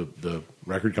the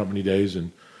record company days.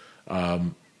 And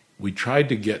we tried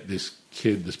to get this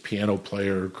kid, this piano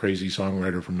player, crazy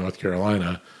songwriter from North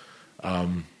Carolina,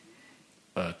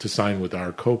 to sign with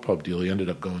our co-pub deal. He ended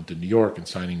up going to New York and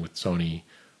signing with Sony,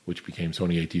 which became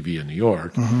Sony ATV in New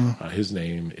York. His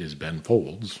name is Ben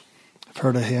Folds. I've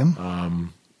heard of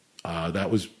him.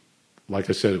 That was, like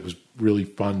I said, it was really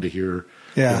fun to hear.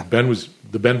 Yeah.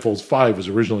 The Ben Folds 5 was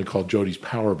originally called Jody's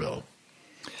Power Bill.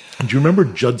 Do you remember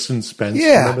Judson Spence?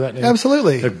 Yeah, remember that name?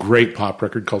 Absolutely. A great pop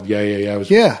record called Yeah, Yeah, Yeah. It was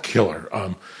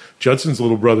killer. Judson's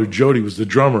little brother, Jody, was the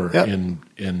drummer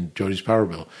in Jody's Power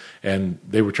Bill. And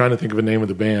they were trying to think of a name of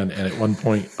the band. And at one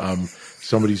point,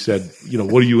 somebody said,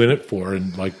 what are you in it for?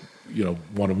 And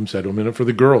one of them said, I'm in it for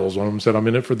the girls. One of them said, I'm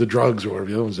in it for the drugs, or whatever.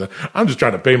 The other one said, I'm just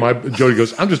trying to pay Jody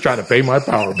goes, I'm just trying to pay my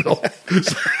power bill.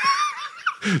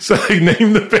 So they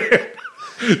named the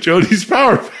band Jody's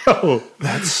Power Bill.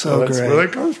 That's so that's great. where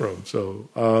that comes from. So,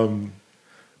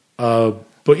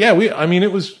 but yeah,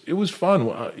 it was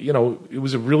fun. It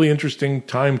was a really interesting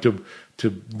time to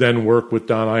then work with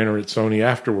Don Einer at Sony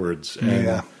afterwards.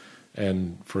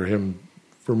 And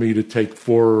for me to take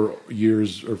 4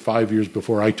 years or 5 years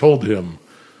before I told him,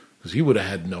 because he would have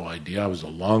had no idea. I was a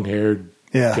long-haired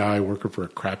guy working for a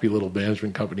crappy little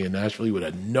management company in Nashville. He would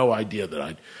have had no idea that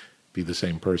I'd be the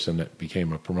same person that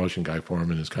became a promotion guy for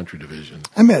him in his country division.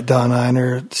 I met Don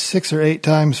Einer 6 or 8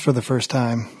 times for the first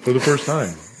time. For the first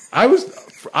time.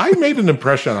 I made an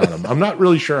impression on him. I'm not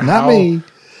really sure not how. Me.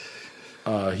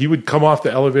 He would come off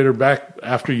the elevator back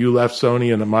after you left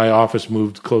Sony, and my office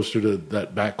moved closer to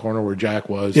that back corner where Jack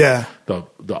was. Yeah. The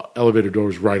elevator door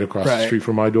was right across the street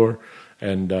from my door.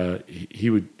 And he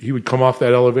would come off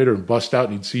that elevator and bust out,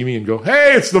 and he'd see me and go,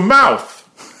 "Hey, it's the Mouth."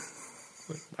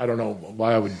 I don't know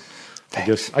why I would. I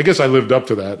guess I lived up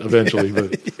to that eventually,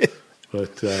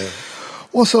 but.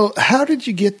 Well, so how did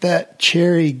you get that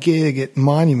cherry gig at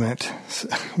Monument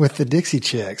with the Dixie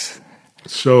Chicks?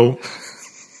 So,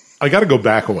 I got to go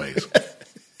back a ways.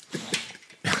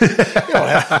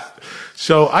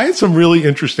 So, I had some really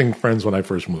interesting friends when I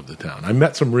first moved to town. I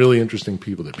met some really interesting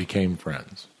people that became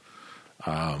friends.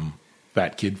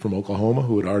 Fat kid from Oklahoma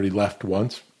who had already left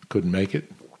once, couldn't make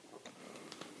it.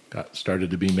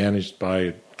 Started to be managed by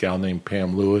a gal named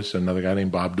Pam Lewis, another guy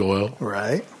named Bob Doyle.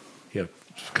 Right. He had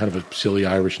kind of a silly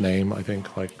Irish name, I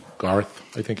think, like Garth,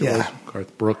 I think it was.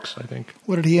 Garth Brooks, I think.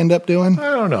 What did he end up doing? I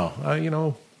don't know. I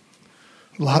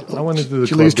went into the did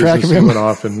you club lose track business of him? and went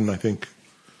off, and I think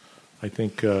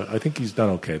he's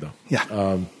done okay, though.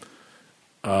 Yeah.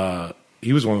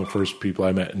 He was one of the first people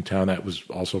I met in town. That was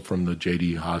also from the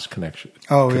J.D. Haas connection.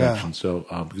 Oh, yeah. So,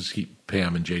 because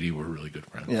Pam and J.D. were really good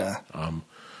friends. Yeah.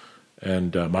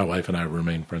 And my wife and I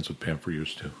remained friends with Pam for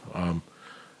years too.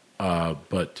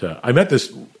 But I met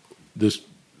this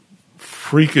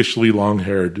freakishly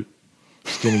long-haired,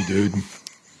 skinny dude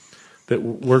that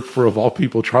worked for, of all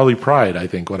people, Charlie Pride. I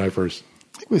think when I first.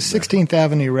 It was 16th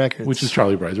Avenue Records, which is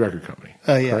Charlie Pride's record company.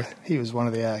 Yeah, correct? He was one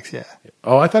of the acts. Yeah.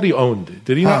 Oh, I thought he owned it.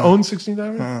 Did he not own 16th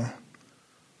Avenue?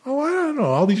 Oh, I don't know.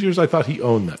 All these years, I thought he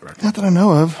owned that record. Not that I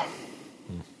know of.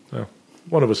 Well,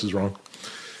 one of us is wrong.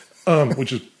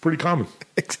 Which is pretty common.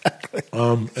 Exactly.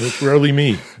 And it's rarely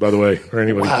me, by the way, or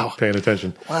anybody paying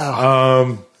attention.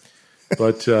 Wow.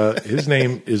 But his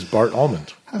name is Bart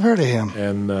Almond. I've heard of him.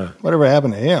 And whatever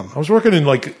happened to him? I was working in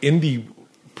like indie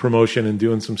promotion and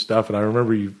doing some stuff, and I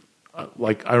remember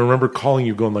I remember calling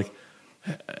you, going like,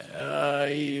 "When are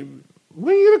you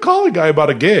going to call a guy about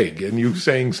a gig?" And you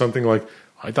saying something like,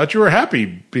 I thought you were happy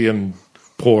being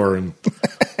poor and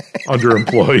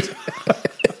underemployed.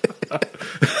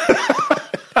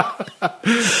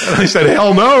 And I said,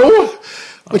 hell no.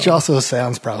 Which also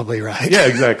sounds probably right. Yeah,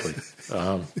 exactly.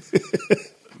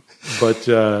 But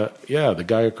the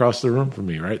guy across the room from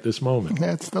me right this moment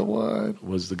That's the one.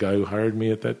 was the guy who hired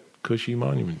me at that cushy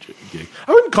monument gig.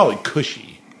 I wouldn't call it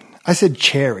cushy. I said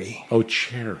cherry. Oh,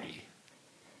 cherry.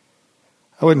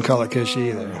 I wouldn't call it cushy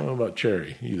either. I don't know about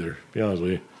cherry either, to be honest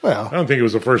with you. Well, I don't think it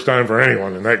was the first time for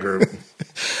anyone in that group.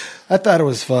 I thought it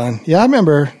was fun. Yeah, I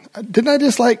remember. Didn't I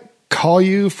just call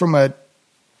you from a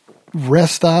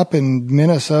rest stop in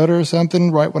Minnesota or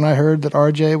something right when I heard that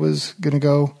RJ was going to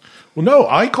go? Well, no,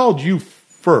 I called you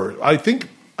first. I think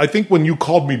when you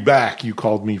called me back, you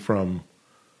called me from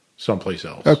someplace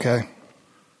else. Okay.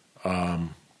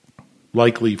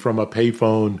 Likely from a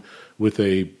payphone with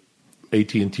a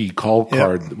AT&T call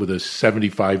card with a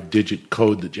 75-digit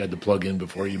code that you had to plug in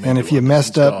before you made And if you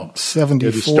messed up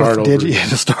 74th digit, you had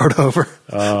to start over.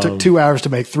 Took 2 hours to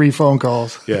make 3 phone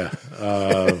calls. Yeah.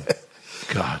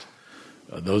 God.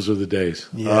 Those are the days.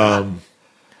 Yeah.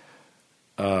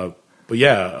 But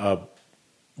yeah,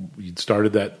 you'd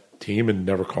started that team and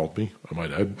never called me, I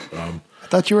might add. I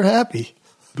thought you were happy.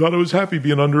 Thought I was happy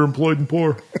being underemployed and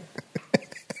poor.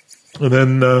 And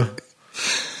then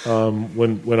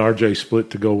when RJ split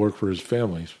to go work for his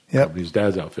family's, his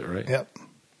dad's outfit, right? Yep.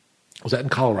 Was that in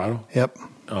Colorado? Yep.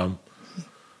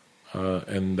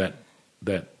 And that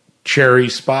cherry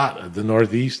spot at the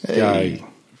Northeast guy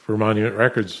for Monument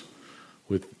Records.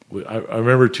 I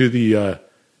remember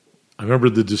I remember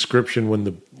the description when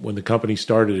the company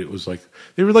started. It was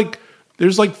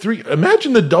there's 3.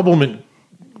 Imagine the Doublemint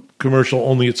commercial.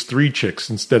 Only it's 3 chicks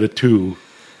instead of 2,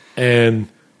 and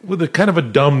with a kind of a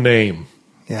dumb name.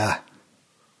 Yeah.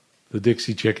 The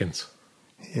Dixie Chickens.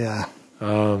 Yeah.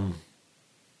 But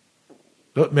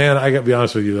man, I got to be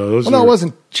honest with you though. It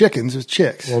wasn't chickens. It was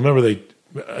chicks. Well,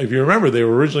 if you remember, they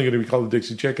were originally going to be called the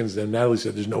Dixie Chickens. Then Natalie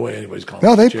said, "There's no way anybody's calling." No,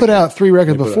 them they chickens. put out 3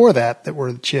 records before that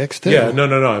were chicks too. Yeah, no.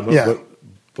 Yeah.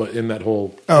 But in that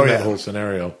whole whole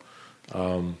scenario,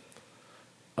 maybe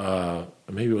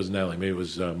it was Natalie, maybe it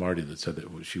was Marty that said that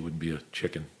she wouldn't be a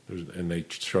chicken, and they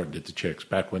shortened it to Chicks.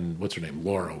 Back when what's her name,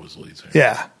 Laura was the lead singer.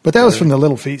 Yeah, but that was from the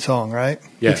Little Feat song, right?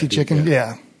 Yeah, Dixie Chicken.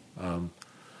 Yeah.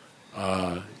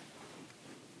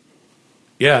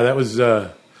 That was.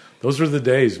 Those were the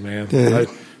days, man.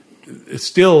 It's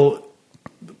still,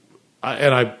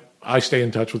 I stay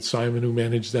in touch with Simon, who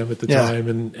managed them at the time,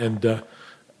 and and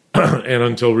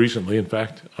until recently, in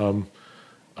fact, and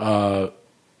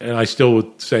I still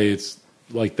would say it's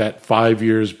like that 5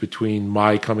 years between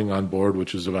my coming on board,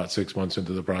 which was about 6 months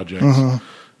into the project,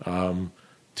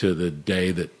 to the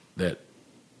day that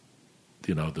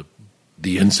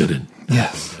the incident,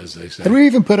 as they say. Had we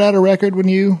even put out a record when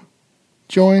you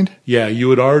joined? Yeah, you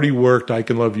had already worked I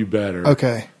Can Love You Better.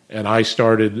 Okay. And I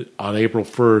started on April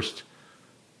 1st,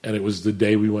 and it was the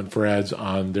day we went for ads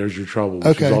on There's Your Trouble,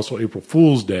 which was also April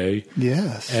Fool's Day.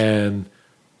 Yes. And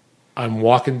I'm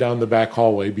walking down the back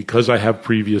hallway because I have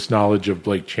previous knowledge of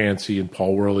Blake Chansey and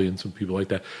Paul Worley and some people like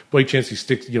that. Blake Chansey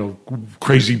sticks,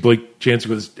 crazy Blake Chansey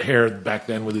with his hair back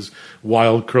then with his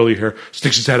wild curly hair,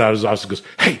 sticks his head out of his office and goes,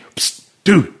 "Hey, psst,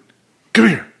 dude, come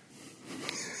here.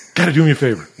 Got to do me a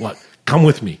favor." "What?" "Come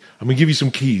with me. I'm gonna give you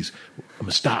some keys. I'm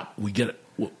gonna stop. We get it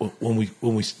when we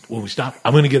stop.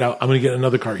 I'm gonna get out. I'm gonna get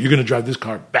another car. You're gonna drive this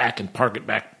car back and park it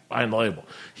back behind the label."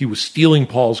 He was stealing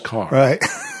Paul's car, right,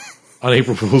 on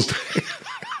April Fool's Day,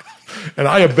 and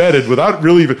I abetted without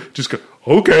really even just go,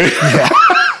 "Okay,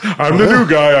 I'm the new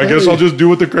guy. I guess I'll just do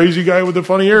what the crazy guy with the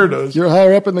funny hair does." You're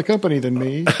higher up in the company than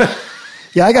me.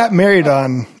 Yeah, I got married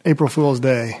on April Fool's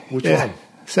Day. Which one?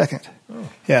 2nd. Oh.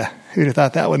 Yeah, who'd have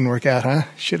thought that wouldn't work out, huh?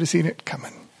 Should have seen it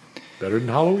coming. Better than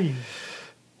Halloween.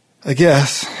 I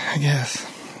guess.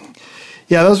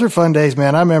 Yeah, those were fun days,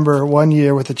 man. I remember one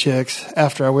year with the Chicks,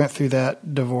 after I went through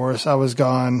that divorce, I was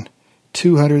gone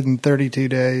 232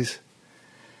 days.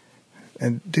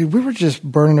 And, dude, we were just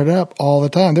burning it up all the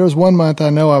time. There was one month I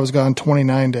know I was gone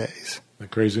 29 days. Isn't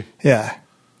that crazy? Yeah.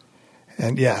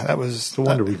 And, that was... It's a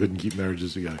wonder we couldn't keep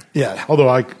marriages together. Yeah. Although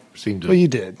I seem to you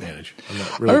did. manage. I'm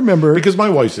not really, I remember... Because my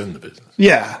wife's in the business.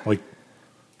 Yeah.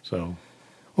 So...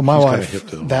 Well, my wife,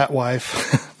 that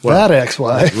wife, that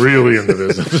ex-wife. Really in the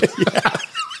business.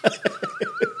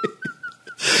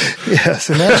 Yes,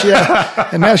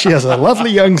 and now she has a lovely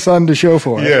young son to show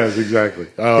for it. Yes, exactly.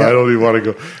 I don't even want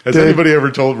to go. Has anybody ever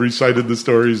recited the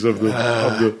stories of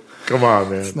the? Come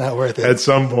on, man. It's not worth it. At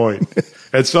some point,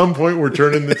 we're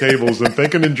turning the tables and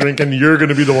thinking and drinking. You're going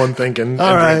to be the one thinking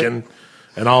drinking,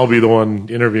 and I'll be the one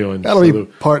interviewing. That'll be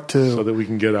part 2, so that we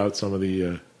can get out some of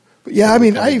the But yeah, I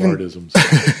mean, I even Bardisms.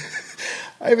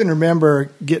 I even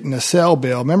remember getting a cell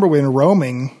bill. Remember when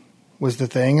roaming was the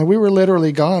thing, and we were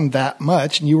literally gone that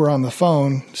much, and you were on the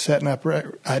phone setting up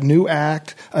a new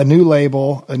act, a new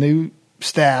label, a new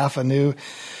staff, and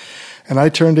I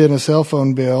turned in a cell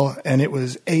phone bill, and it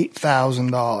was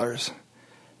 $8,000.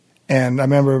 And I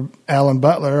remember Alan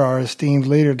Butler, our esteemed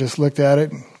leader, just looked at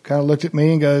it and kind of looked at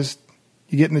me and goes,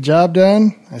 "You getting the job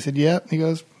done?" I said, "Yep." He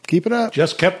goes, "Keep it up."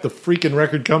 Just kept the freaking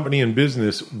record company in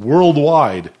business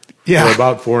worldwide for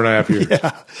about 4.5 years.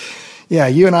 Yeah,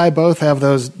 you and I both have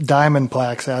those diamond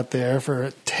plaques out there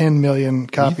for 10 million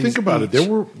copies. You think about each.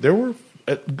 it, there were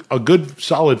a good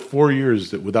solid 4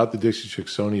 years that without the Dixie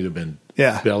Chicks, Sony would have been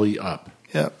belly up.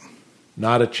 Yep.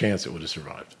 Not a chance it would have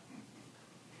survived.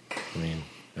 I mean,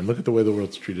 and look at the way the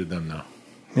world's treated them now.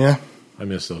 Yeah. I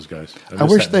miss those guys. I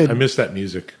miss that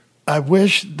music. I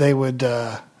wish they would.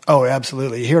 Oh,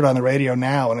 absolutely. You hear it on the radio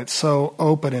now, and it's so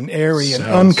open and airy and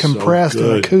uncompressed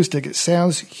and acoustic. It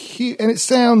sounds and it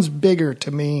sounds bigger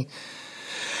to me.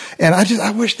 And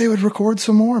I wish they would record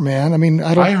some more, man. I mean,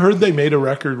 I heard they made a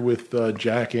record with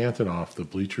Jack Antonoff, the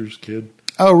Bleachers kid.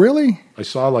 Oh, really? I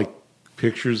saw like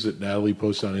pictures that Natalie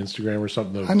posted on Instagram or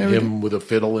something of him with a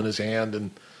fiddle in his hand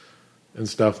and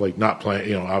stuff, like not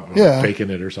playing,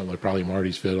 faking it or something, like probably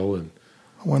Marty's fiddle. And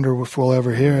I wonder if we'll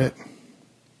ever hear it.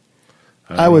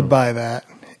 I would buy that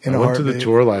in a heartbeat. I went to the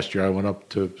tour last year. I went up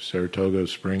to Saratoga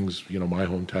Springs, my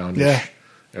hometown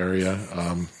area,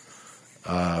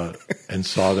 and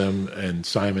saw them. And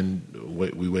Simon,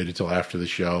 we waited till after the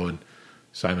show, and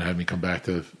Simon had me come back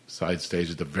to the side stage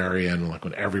at the very end, like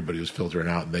when everybody was filtering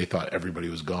out, and they thought everybody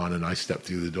was gone. And I stepped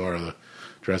through the door of the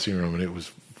dressing room, and it was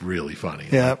really funny.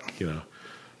 Yeah,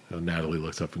 Natalie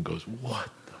looks up and goes, "What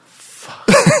the fuck?"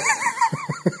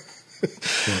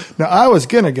 Now, I was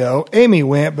going to go. Amy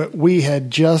went, but we had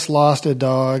just lost a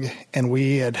dog, and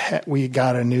we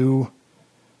got a new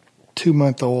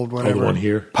 2-month-old, whatever. The one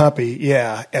here? Puppy,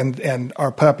 yeah. And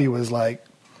our puppy was like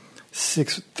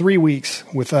 3 weeks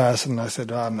with us, and I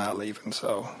said, I'm not leaving.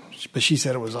 But she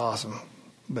said it was awesome.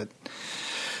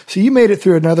 So you made it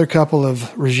through another couple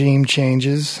of regime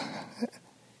changes.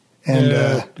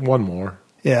 And one more.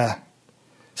 Yeah.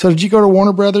 So did you go to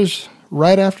Warner Brothers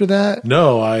right after that?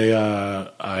 No,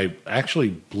 I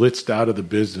actually blitzed out of the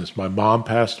business. My mom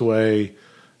passed away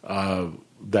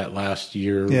that last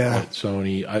year at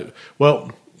Sony.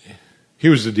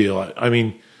 Here's the deal. I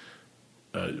mean,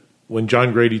 when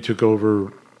John Grady took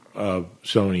over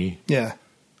Sony,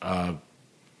 I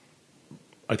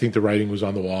think the writing was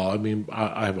on the wall. I mean,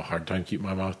 I have a hard time keeping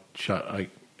my mouth shut.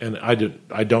 I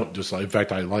don't dislike. In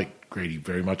fact, I like Grady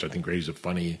very much. I think Grady's a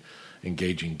funny,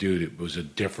 engaging dude. It was a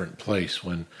different place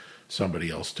when somebody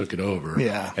else took it over.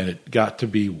 Yeah. And it got to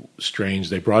be strange.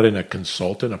 They brought in a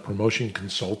consultant, a promotion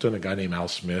consultant, a guy named Al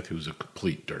Smith, who's a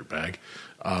complete dirtbag.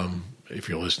 If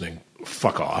you're listening,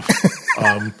 fuck off.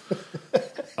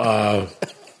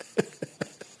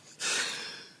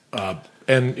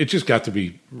 And it just got to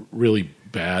be really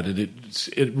bad. And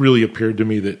it really appeared to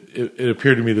me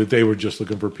that they were just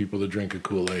looking for people to drink a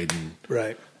Kool-Aid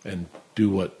and do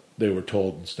what they were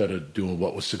told instead of doing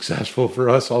what was successful for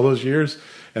us all those years.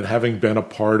 And having been a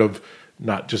part of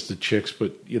not just the Chicks,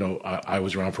 but I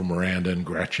was around for Miranda and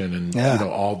Gretchen and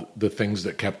all the things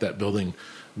that kept that building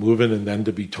moving. And then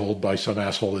to be told by some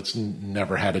asshole that's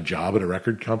never had a job at a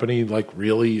record company, like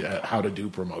really how to do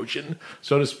promotion,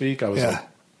 so to speak, I was like,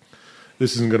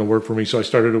 this isn't going to work for me. So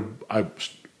I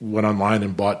went online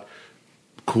and bought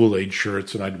Kool-Aid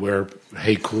shirts, and I'd wear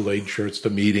Hey Kool-Aid shirts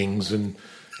to meetings, and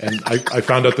I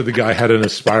found out that the guy had an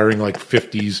aspiring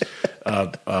 50s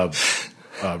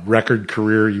record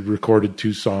career. He recorded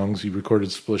 2 songs. He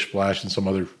recorded Splish Splash and some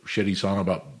other shitty song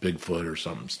about Bigfoot or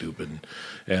something stupid.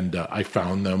 And I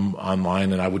found them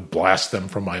online, and I would blast them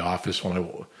from my office when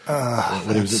it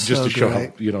was just to show how,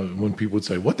 when people would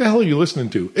say, "What the hell are you listening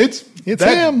to?" It's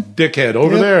that him, dickhead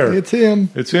over there. It's him.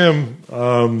 It's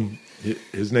him.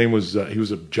 His name was, he was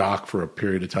a jock for a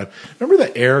period of time. Remember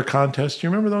the Air contest? Do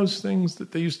you remember those things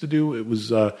that they used to do? It was,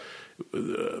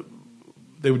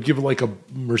 they would give like a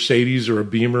Mercedes or a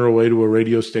Beamer away to a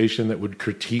radio station that would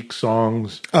critique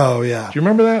songs. Oh, yeah. Do you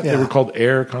remember that? Yeah. They were called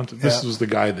Air contest. This was the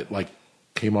guy that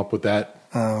came up with that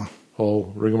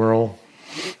whole rigmarole.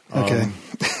 Okay.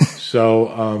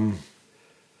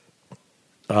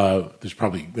 There's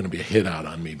probably going to be a hit out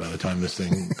on me by the time this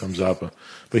thing comes up.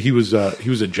 But he was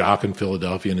a jock in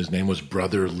Philadelphia, and his name was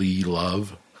Brother Lee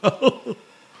Love. I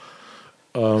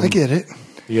get it.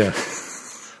 Yeah.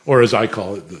 Or as I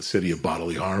call it, the city of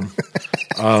bodily harm.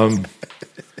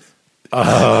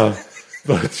 But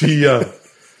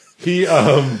he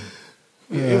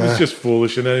It was just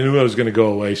foolish, and I knew I was going to go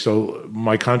away. So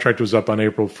my contract was up on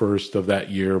April 1st of that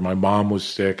year. My mom was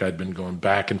sick. I'd been going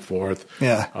back and forth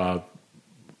to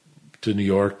New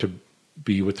York to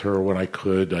be with her when I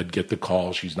could. I'd get the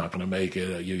call, she's not going to make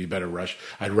it. You better rush.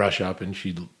 I'd rush up, and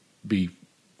she'd be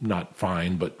not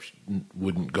fine, but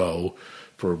wouldn't go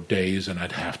for days, and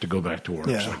I'd have to go back to work.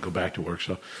 Yeah. So I'd go back to work.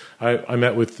 So I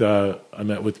met with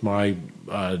my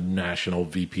national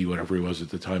VP, whatever he was at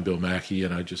the time, Bill Mackey,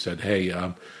 and I just said, hey,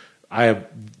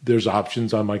 there's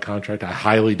options on my contract. I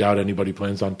highly doubt anybody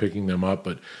plans on picking them up,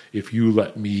 but if you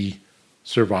let me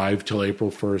survive till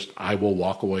April 1st, I will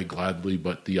walk away gladly.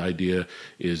 But the idea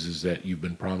is that you've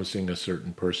been promising a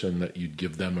certain person that you'd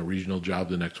give them a regional job,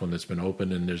 the next one that's been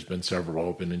open, and there's been several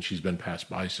open, and she's been passed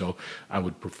by. So I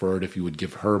would prefer it if you would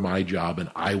give her my job, and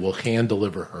I will hand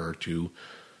deliver her to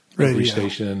every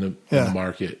station in the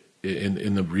market,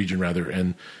 in the region rather,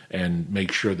 and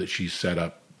make sure that she's set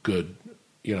up good,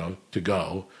 to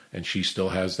go, and she still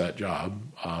has that job.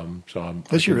 So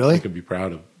I can be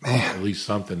proud of at least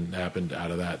something happened out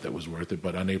of that was worth it.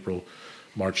 But on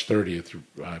March 30th,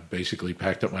 I basically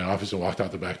packed up my office and walked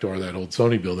out the back door of that old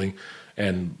Sony building,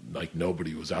 and like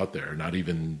nobody was out there, not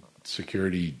even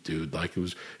security dude. Like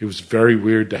it was very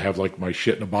weird to have like my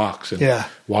shit in a box and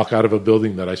walk out of a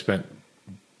building that I spent,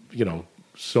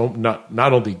 so not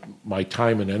only my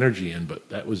time and energy in, but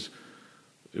it was.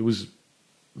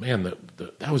 Man,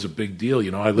 that was a big deal.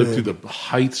 I lived through the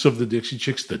heights of the Dixie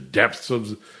Chicks, the depths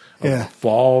of the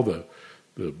fall,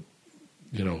 the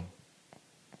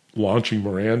launching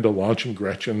Miranda, launching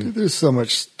Gretchen. There's so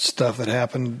much stuff that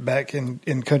happened back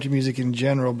in country music in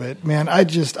general. But, man, I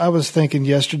was thinking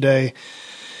yesterday,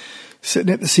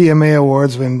 sitting at the CMA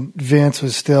Awards when Vince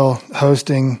was still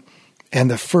hosting, and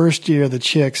the first year the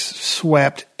Chicks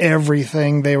swept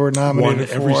everything they were nominated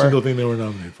for. Every single thing they were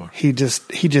nominated for. He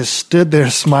just stood there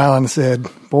smiling and said,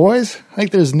 boys, I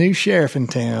think there's a new sheriff in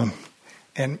town.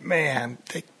 And, man,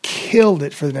 they killed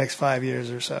it for the next 5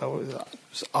 years or so. It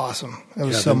was awesome. It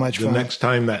was so much fun. The next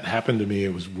time that happened to me,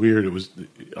 it was weird. It was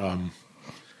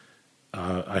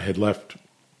I had left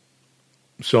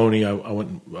Sony. I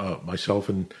went myself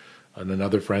and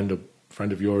another friend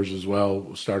of yours as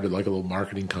well, started like a little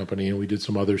marketing company, and we did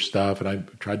some other stuff, and I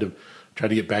tried to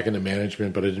get back into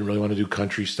management, but I didn't really want to do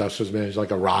country stuff, so I was managed like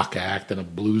a rock act and a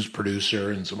blues producer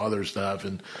and some other stuff,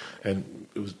 and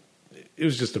it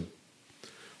was just a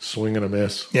swing and a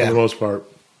miss for the most part.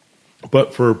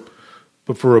 But for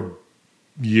a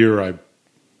year I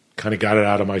kind of got it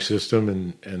out of my system,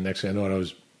 and next thing I know it, I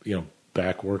was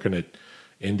back working at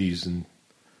Indies and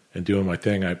doing my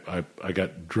thing. I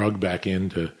got drugged back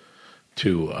into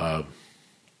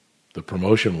the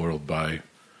promotion world by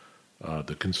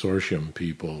the consortium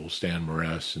people, Stan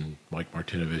Moress and Mike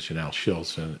Martinovich and Al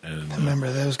Schiltz. And I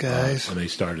remember those guys. When they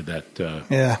started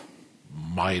that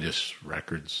Midas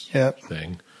Records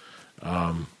thing,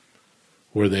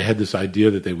 where they had this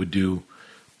idea that they would do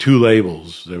two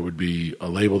labels. There would be a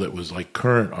label that was like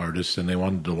current artists, and they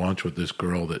wanted to launch with this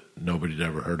girl that nobody had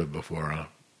ever heard of before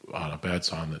on a bad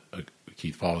song that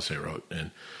Keith Follace wrote.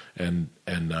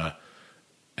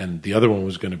 And the other one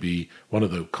was going to be one of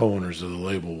the co-owners of the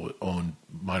label owned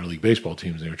minor league baseball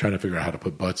teams. They were trying to figure out how to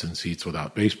put butts in seats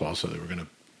without baseball, so they were going to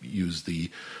use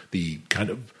the kind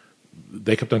of,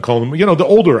 they kept on calling them, the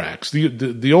older acts,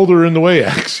 the older in the way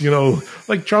acts,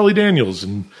 like Charlie Daniels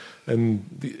and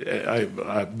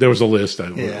there was a list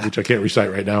which I can't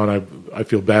recite right now, and I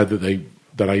feel bad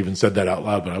that I even said that out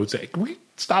loud. But I would say, can we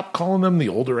stop calling them the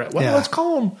older acts? Well, let's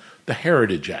call them the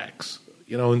heritage acts,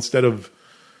 instead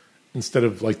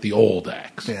of like the old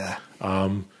acts. Yeah.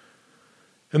 And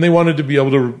they wanted to be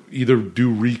able to either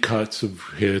do recuts of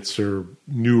hits or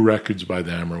new records by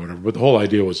them or whatever. But the whole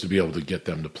idea was to be able to get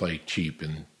them to play cheap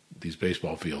in these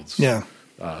baseball fields. Yeah.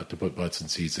 To put butts in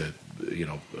seats at,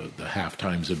 the half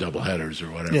times of double headers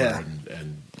or whatever. Yeah.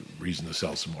 And reason to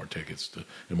sell some more tickets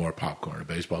and more popcorn at a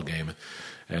baseball game.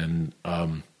 And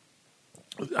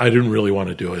I didn't really want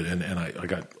to do it, and I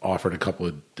got offered a couple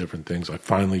of different things. I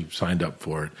finally signed up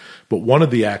for it. But one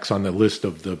of the acts on the list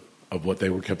of what they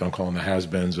were kept on calling the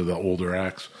has-beens or the older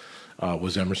acts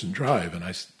was Emerson Drive, and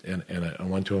I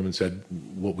went to him and said,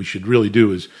 what we should really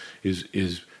do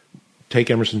is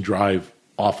take Emerson Drive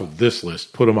off of this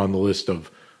list, put them on the list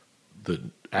of the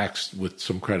acts with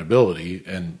some credibility,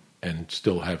 and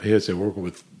still have hits. They were working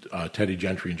with Teddy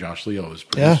Gentry and Josh Leo as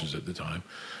producers at the time.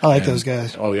 I like those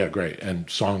guys. Oh yeah, great. And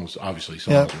songs are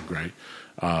great.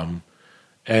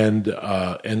 And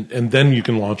then you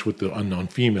can launch with the Unknown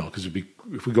Female, because if we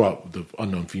go out with the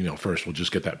Unknown Female first, we'll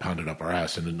just get that pounded up our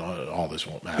ass, and then all this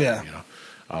won't matter.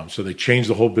 Yeah. So they changed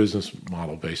the whole business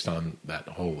model based on that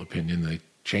whole opinion.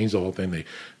 changed the whole thing.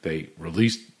 They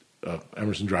released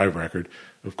Emerson Drive record.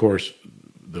 Of course,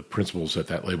 the principals at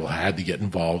that label had to get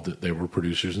involved. They were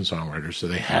producers and songwriters, so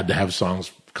they had to have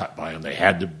songs cut by them. They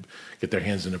had to get their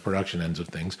hands in the production ends of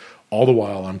things. All the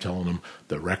while, I'm telling them,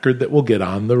 the record that will get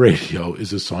on the radio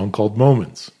is a song called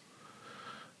Moments.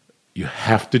 You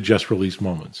have to just release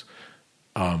Moments.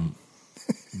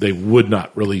 They would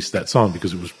not release that song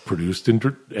because it was produced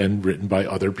and written by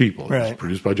other people. It was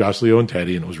produced by Josh Leo and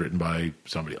Teddy, and it was written by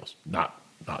somebody else, not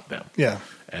them. Yeah.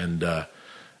 And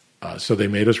so they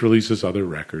made us release this other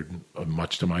record,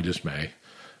 much to my dismay.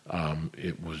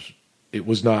 It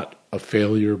was not a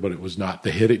failure, but it was not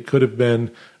the hit it could have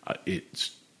been.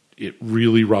 It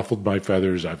really ruffled my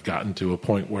feathers. I've gotten to a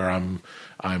point where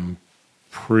I'm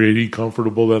pretty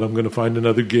comfortable that I'm going to find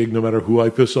another gig no matter who I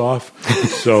piss off.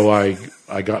 So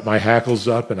I got my hackles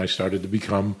up and I started to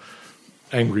become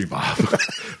Angry Bob,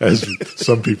 as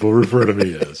some people refer to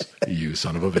me as, you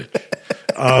son of a bitch.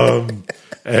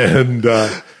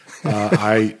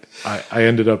 I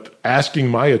ended up asking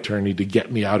my attorney to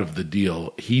get me out of the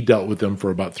deal. He dealt with them for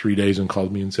about 3 days and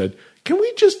called me and said,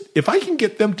 if I can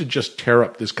get them to just tear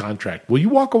up this contract, will you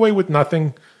walk away with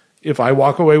nothing if I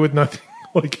walk away with nothing?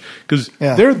 Because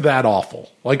they're that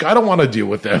awful. I don't want to deal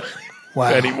with them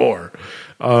anymore.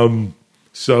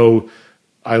 So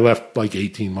I left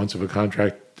 18 months of a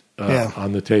contract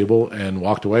on the table and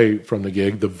walked away from the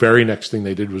gig. The very next thing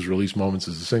they did was release Moments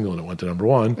as a single, and it went to number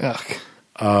one.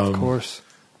 Of course.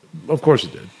 Of course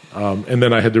it did. And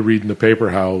then I had to read in the paper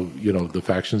how, the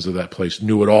factions of that place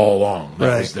knew it all along.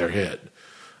 That was their hit.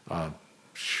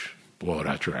 Blow it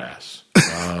out your ass.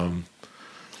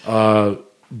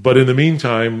 But in the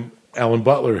meantime, Alan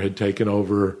Butler had taken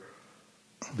over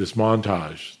this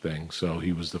Montage thing. So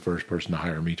he was the first person to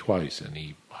hire me twice, and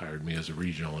he hired me as a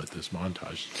regional at this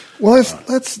Montage. Well,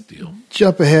 let's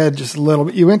jump ahead just a little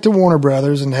bit. You went to Warner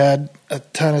Brothers and had a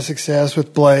ton of success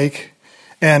with Blake.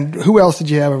 And who else did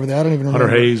you have over there? I don't even remember.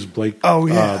 Hunter Hayes, Blake. Oh,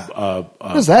 yeah.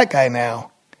 Who's that guy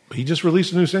now? He just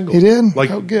released a new single. He did?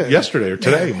 Good. Yesterday or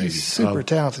today, maybe. He's a super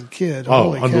talented kid.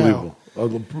 Holy unbelievable. Cow.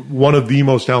 One of the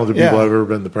most talented people I've ever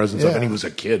been in the presence of. And he was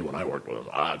a kid when I worked with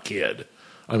him. Kid.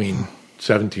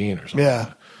 17 or something.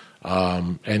 Yeah.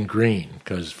 And green,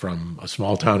 because from a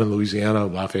small town in Louisiana,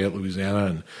 Lafayette,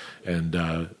 Louisiana,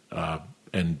 and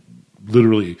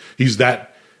literally he's that.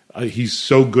 He's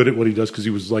so good at what he does because he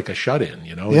was like a shut-in,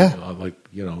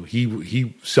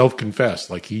 he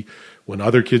self-confessed. When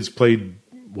other kids played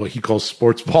what he calls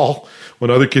sports ball,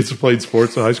 when other kids played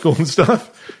sports in high school and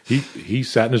stuff, he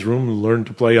sat in his room and learned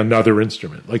to play another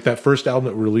instrument. Like that first album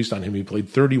that we released on him, he played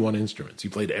 31 instruments. He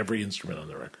played every instrument on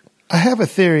the record. I have a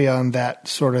theory on that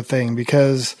sort of thing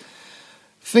because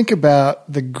think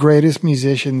about the greatest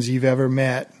musicians you've ever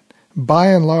met. By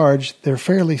and large, they're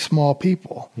fairly small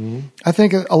people. Mm-hmm. I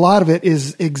think a lot of it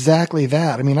is exactly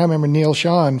that. I remember Neil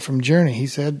Schon from Journey. He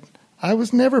said, I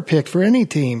was never picked for any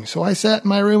team, so I sat in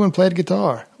my room and played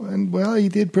guitar. And, he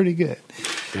did pretty good.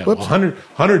 Yeah, well,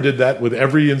 Hunter did that with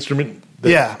every instrument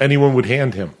that anyone would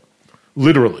hand him.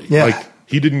 Literally. Yeah.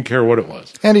 He didn't care what it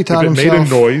was. And he taught himself. If it made a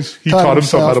noise, he taught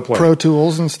himself how to play. Pro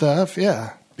Tools and stuff,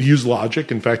 yeah. He used Logic.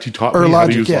 In fact, he taught me how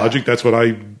to use Logic. That's what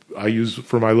I use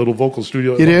for my little vocal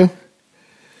studio. You do?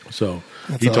 So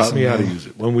he taught me how to use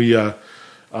it. When we,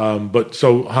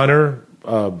 so Hunter,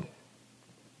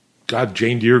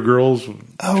 Jane Deere Girls,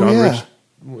 John Rich,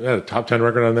 we had a top 10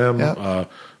 record on them. Yep.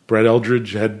 Brett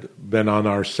Eldridge had been on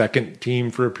our second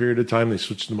team for a period of time. They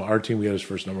switched him to our team. We had his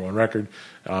first number one record.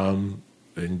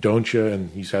 And Don't Ya, and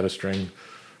he's had a string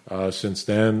since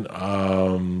then.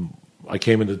 I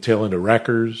came into the tail end of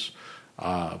Wreckers.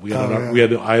 I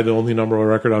had the only number one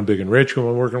record on Big and Rich, who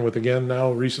I'm working with again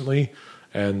now recently.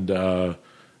 And I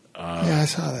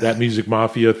saw that. That Music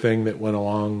Mafia thing that went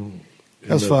along.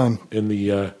 That was fun. In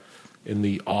the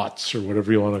aughts, or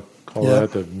whatever you want to call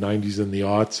that, the 90s and the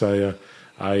aughts.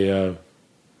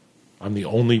 I'm the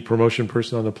only promotion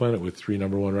person on the planet with 3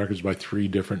 number one records by 3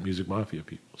 different Music Mafia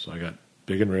people. So I got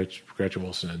Big and Rich, Gretchen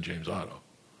Wilson, and James Otto.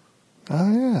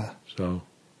 Oh, yeah. So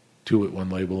 2 at one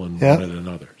label and 1 at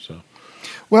another. So,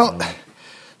 well,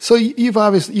 so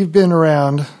you've been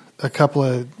around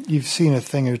you've seen a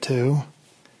thing or two.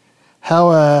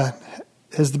 How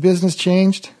has the business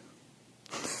changed?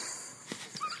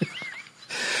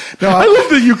 No, I love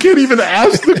that you can't even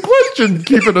ask the question,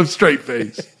 keeping a straight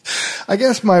face. I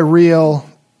guess my real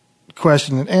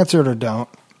question, and answer it or don't,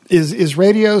 is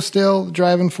radio still the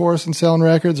driving force in selling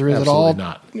records, or is Absolutely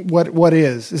it all not? What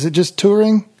is? Is it just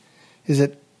touring? Is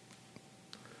it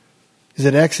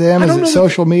XM? Is it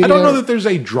social media? I don't know that there's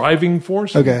a driving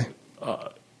force. Okay.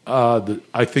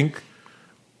 I think,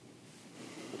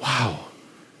 wow,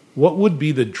 what would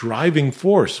be the driving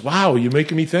force? Wow, you're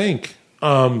making me think.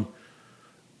 I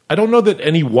don't know that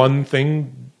any one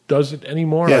thing does it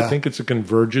anymore. Yeah. I think it's a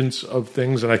convergence of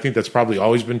things, and I think that's probably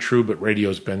always been true, but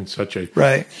radio's been such a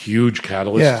huge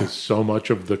catalyst to so much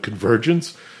of the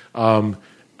convergence. Man.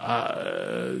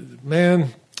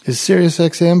 Is Sirius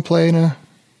XM playing a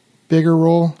bigger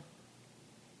role?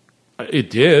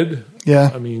 It did. Yeah.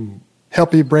 I mean...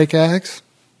 Help you break acts?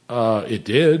 It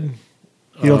did.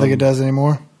 You don't think it does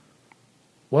anymore?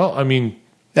 Well, I mean...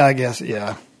 I guess,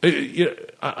 yeah.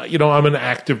 I'm an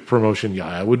active promotion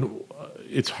guy. I wouldn't...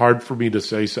 It's hard for me to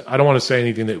say... I don't want to say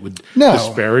anything that would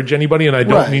disparage anybody, and I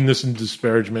don't mean this in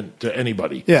disparagement to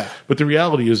anybody. Yeah. But the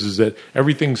reality is that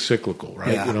everything's cyclical,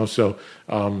 right? Yeah. So...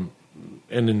 and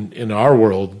in our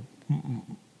world...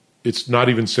 It's not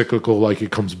even cyclical like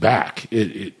it comes back.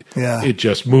 It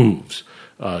just moves.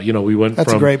 We went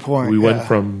That's from... a great point. We went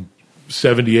from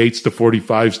 78s to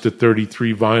 45s to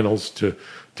 33 vinyls to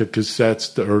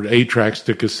cassettes or 8-tracks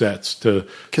to cassettes to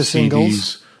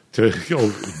CDs to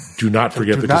do not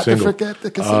forget the casingle.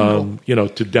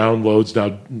 To downloads.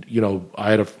 Now, I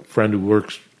had a friend who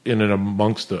works in and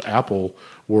amongst the Apple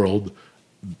world,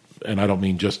 and I don't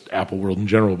mean just Apple world in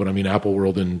general, but I mean Apple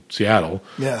world in Seattle,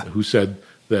 who said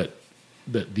that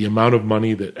the amount of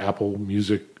money that Apple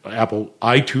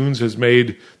iTunes has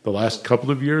made the last couple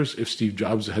of years, if Steve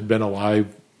Jobs had been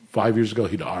alive 5 years ago,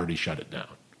 he'd already shut it down.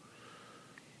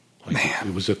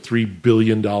 It was a $3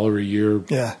 billion a year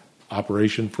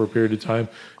operation for a period of time.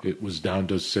 It was down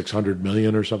to $600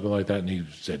 million or something like that, and he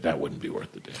said that wouldn't be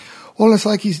worth the damn. Well, it's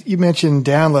like you mentioned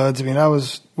downloads. I mean, I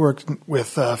was working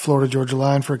with Florida Georgia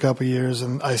Line for a couple of years,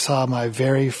 and I saw my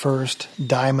very first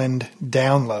Diamond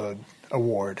Download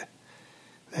Award.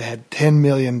 They had 10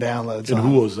 million downloads. And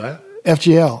who was that?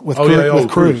 FGL with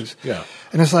Cruise. Yeah.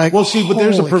 And it's like, well, see, but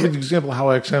there's a perfect example of how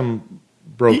XM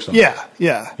broke something.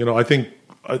 Yeah. I think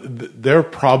they're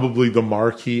probably the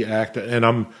marquee act,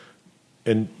 and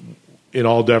in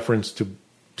all deference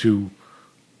to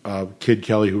Kid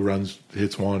Kelly, who runs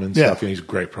Hits One and stuff, and he's a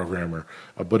great programmer,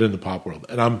 but in the pop world,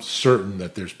 and I'm certain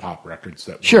that there's pop records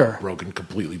that were broken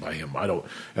completely by him.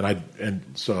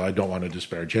 So I don't want to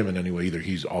disparage him in any way either.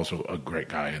 He's also a great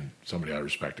guy and somebody I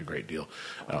respect a great deal.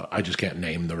 I just can't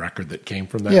name the record that came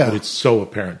from that, but it's so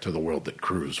apparent to the world that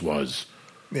Cruise was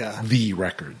the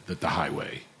record that the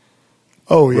Highway.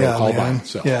 All by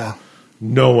itself. Yeah.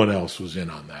 No one else was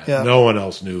in on that. Yeah. No one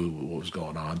else knew what was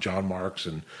going on. John Marks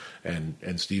and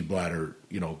Steve Blatter,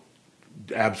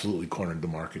 absolutely cornered the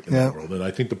market in the world. And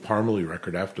I think the Parmalee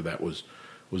record after that was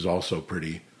also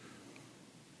pretty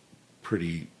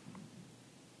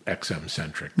XM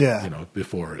centric. Yeah.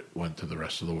 Before it went to the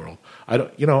rest of the world. I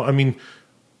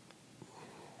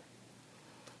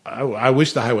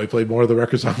wish the Highway played more of the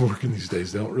records I'm working these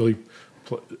days. They don't really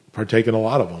partake in a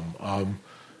lot of them.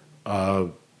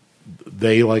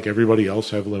 They, like everybody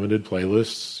else, have limited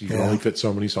playlists. You can only fit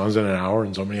so many songs in an hour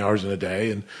and so many hours in a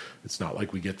day, and it's not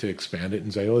like we get to expand it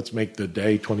and say, let's make the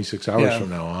day 26 hours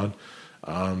from now on.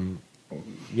 And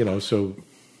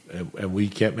we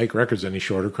can't make records any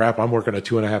shorter. Crap, I'm working a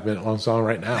 2.5 minute long song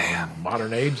right now. In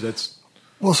modern age, that's...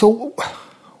 Well, so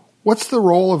what's the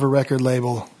role of a record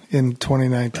label in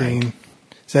 2019? Bank.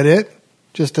 Is that it?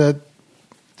 Just to...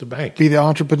 It's a bank. Be the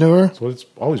entrepreneur? That's what it's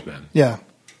always been. Yeah.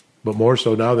 But more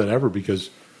so now than ever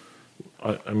because,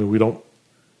 we don't,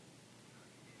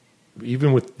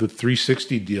 even with the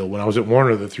 360 deal, when I was at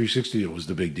Warner, the 360 deal was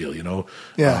the big deal,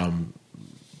 Yeah.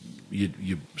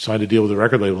 You signed a deal with a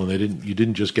record label and they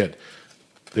didn't just get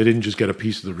a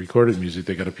piece of the recorded music,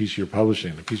 they got a piece of your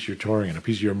publishing, a piece of your touring, and a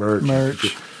piece of your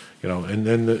merch. And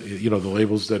then the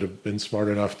labels that have been smart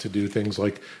enough to do things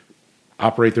like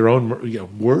operate their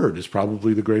own. Word is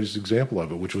probably the greatest example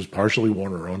of it, which was partially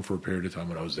Warner owned for a period of time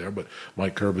when I was there. But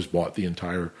Mike Curb has bought the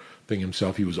entire thing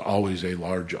himself. He was always a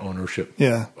large ownership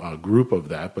group of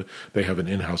that. But they have an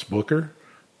in-house booker.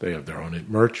 They have their own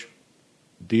merch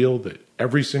deal. That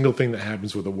every single thing that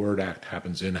happens with a Word act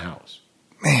happens in-house.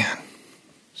 Man.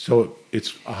 So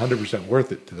it's 100%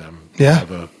 worth it to them to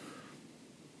have a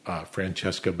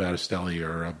Francesca Battistelli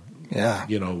or a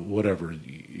whatever,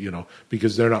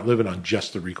 because they're not living on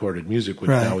just the recorded music, which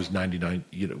now is 99,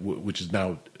 which is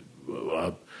now,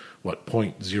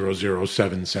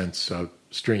 0.007 cents a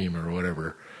stream or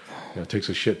whatever. It takes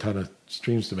a shit ton of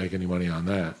streams to make any money on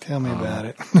that. Tell me about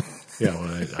it. Am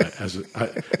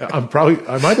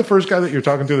I the first guy that you're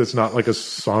talking to that's not like a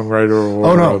songwriter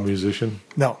or a musician?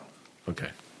 No. Okay.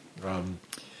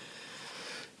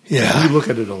 We look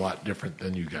at it a lot different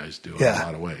than you guys do in a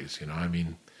lot of ways.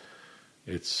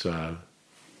 It's the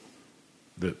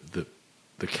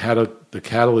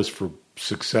catalyst for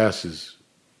success is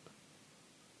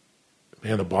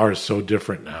man, the bar is so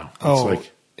different now. It's Oh,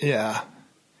 yeah.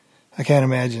 I can't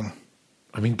imagine.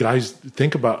 I mean, guys,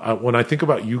 think about when I think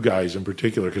about you guys in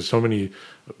particular, because so many,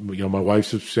 my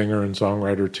wife's a singer and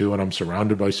songwriter too, and I'm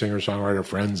surrounded by singer-songwriter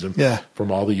friends and from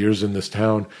all the years in this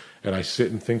town, and I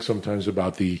sit and think sometimes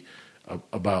about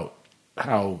about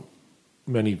how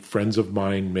many friends of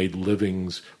mine made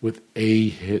livings with a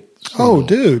hit single, Oh,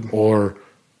 dude, or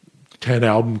 10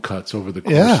 album cuts over the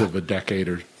course of a decade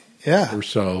or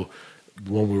so,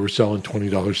 when we were selling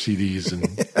 $20 CDs and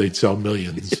they'd sell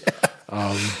millions.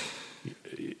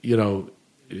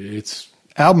 It's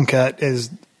album cut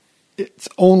it's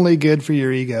only good for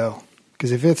your ego,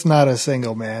 because if it's not a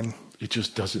single, man, it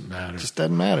just doesn't matter. It just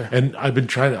doesn't matter. And I've been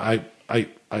trying to. I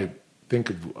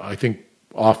think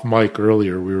off mic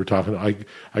earlier we were talking. I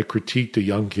critiqued a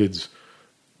young kid's.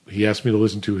 He asked me to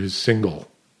listen to his single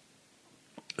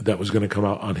that was going to come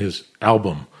out on his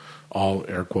album. All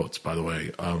air quotes, by the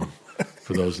way,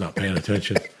 for those not paying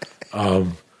attention.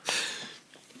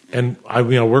 And I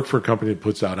work for a company that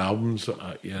puts out albums.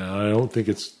 I don't think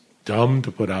it's dumb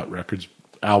to put out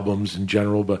albums in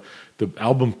general, but the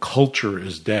album culture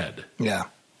is dead. Yeah.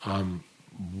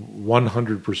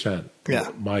 100%.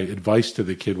 Yeah. My advice to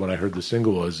the kid when I heard the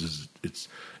single was it's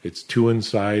too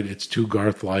inside, it's too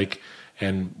Garth-like,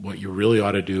 and what you really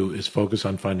ought to do is focus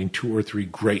on finding 2 or 3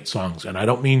 great songs. And I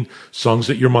don't mean songs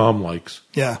that your mom likes.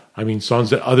 Yeah. I mean songs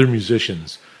that other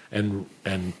musicians and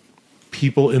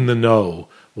people in the know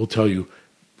will tell you,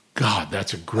 God,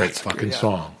 that's a great fucking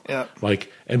song. Yeah.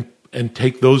 Like, and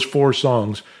take those 4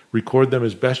 songs, record them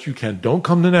as best you can. Don't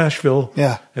come to Nashville.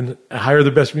 Yeah. And hire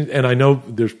the best music. And I know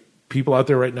there's people out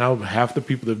there right now, half the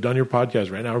people that have done your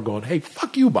podcast right now are going, hey,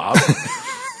 fuck you, Bob.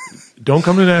 Don't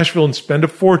come to Nashville and spend a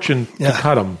fortune to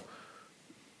cut them.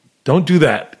 Don't do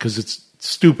that, because it's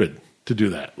stupid to do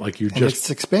that. Like, it's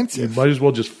expensive. You might as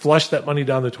well just flush that money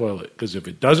down the toilet, because if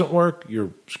it doesn't work, you're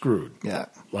screwed. Yeah.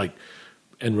 Like,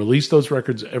 and release those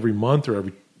records every month or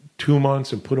every 2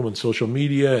 months and put them on social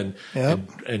media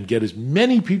and get as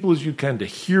many people as you can to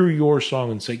hear your song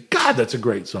and say, God, that's a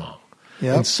great song.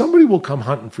 Yep. And somebody will come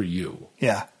hunting for you.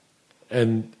 Yeah.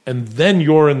 And then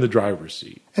you're in the driver's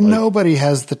seat. And nobody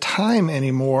has the time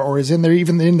anymore, or is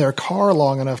even in their car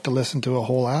long enough to listen to a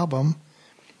whole album.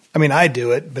 I mean, I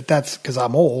do it, but that's because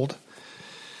I'm old.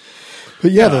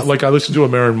 But like I listened to a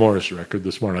Maren Morris record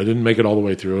this morning. I didn't make it all the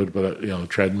way through it, but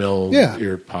treadmill,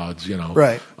 ear pods,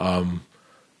 right.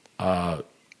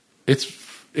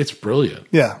 It's brilliant.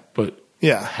 Yeah, but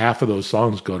half of those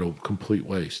songs go to complete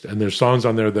waste. And there's songs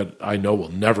on there that I know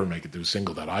will never make it through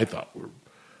single that I thought were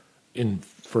in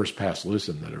first pass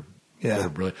listen that are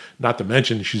brilliant. Not to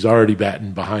mention she's already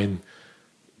batting behind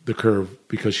the curve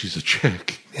because she's a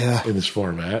chick in this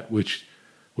format, which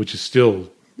is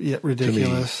still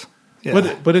ridiculous.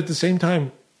 Yeah. But at the same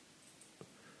time,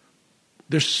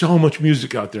 there's so much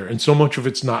music out there, and so much of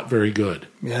it's not very good.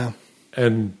 Yeah.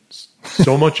 And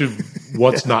so much of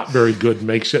what's not very good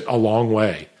makes it a long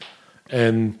way.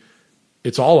 And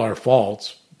it's all our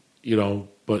faults,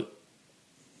 but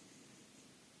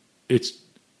it's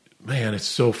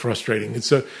so frustrating.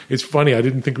 It's funny. I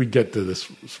didn't think we'd get to this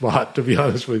spot, to be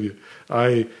honest with you.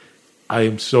 I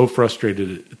am so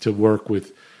frustrated to work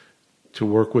with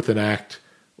an act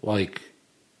like,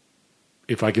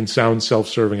 if I can sound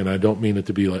self-serving, and I don't mean it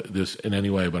to be like this in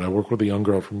any way, but I work with a young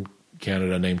girl from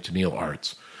Canada named Tennille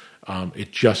Arts.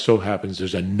 It just so happens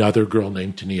there's another girl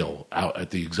named Tennille out at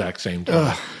the exact same time.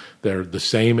 Ugh. They're the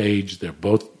same age. They're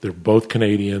both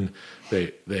Canadian.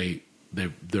 Their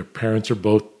parents are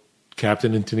both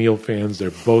Captain and Tennille fans.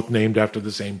 They're both named after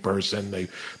the same person. They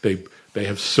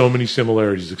have so many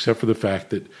similarities, except for the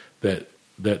fact that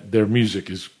their music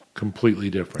is completely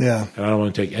different. Yeah. And I don't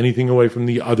want to take anything away from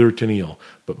the other Tennille,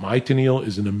 but my Tennille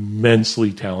is an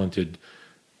immensely talented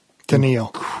Tennille,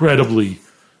 incredibly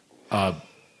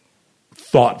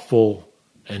thoughtful,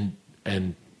 and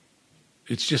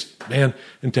it's just, man,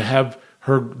 and to have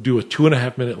her do a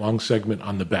 2.5 minute long segment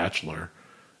on The Bachelor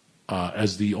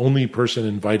as the only person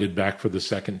invited back for the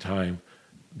second time.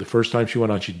 The first time she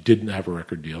went on, she didn't have a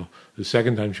record deal. The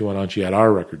second time she went on, she had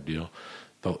our record deal.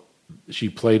 She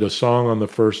played a song on the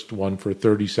first one for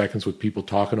 30 seconds with people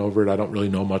talking over it. I don't really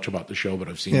know much about the show, but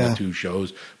I've seen the 2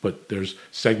 shows. But there's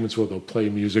segments where they'll play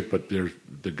music, but there's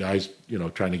the guys,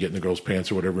 trying to get in the girl's pants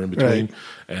or whatever in between.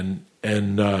 Right.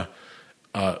 And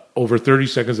over 30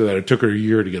 seconds of that, it took her a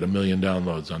year to get 1 million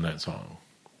downloads on that song.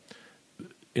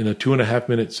 In a 2.5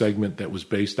 minute segment that was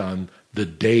based on the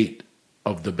date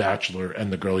of The Bachelor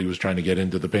and the girl he was trying to get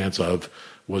into the pants of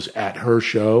was at her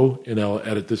show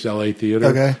at this LA theater.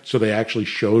 Okay. So they actually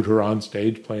showed her on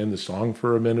stage playing the song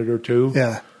for a minute or two.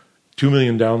 Yeah. 2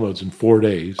 million downloads in 4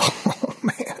 days.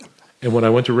 And when I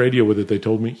went to radio with it, they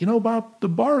told me, Bob, the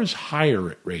bar is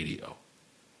higher at radio.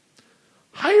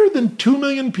 Higher than 2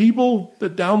 million people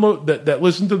that download, that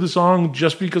listen to the song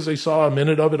just because they saw a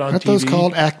minute of it on Aren't TV. those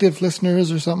called active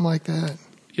listeners or something like that?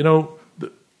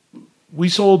 We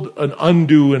sold an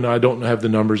undue, and I don't have the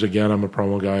numbers again. I'm a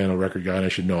promo guy and a record guy, and I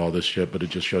should know all this shit, but it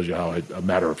just shows you how, a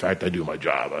matter of fact, I do my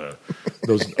job.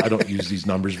 I don't use these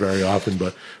numbers very often,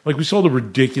 but like we sold a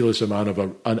ridiculous amount of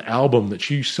an album that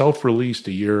she self-released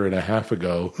a year and a half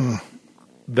ago.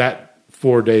 That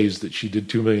 4 days that she did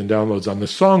 2 million downloads on the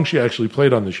song she actually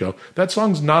played on the show. That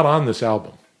song's not on this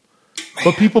album,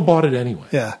 but people bought it anyway.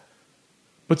 Yeah.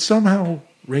 But somehow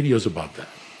radio's above that.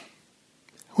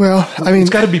 Well, I mean, it's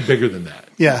got to be bigger than that.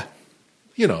 Yeah.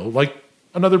 Like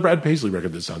another Brad Paisley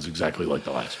record that sounds exactly like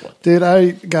the last one. Dude, I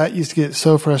used to get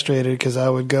so frustrated because I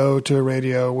would go to a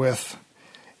radio with,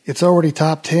 it's already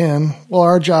top 10. Well,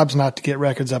 our job's not to get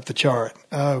records up the chart.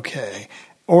 Okay.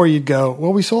 Or you'd go,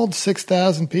 well, we sold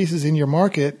 6,000 pieces in your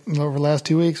market over the last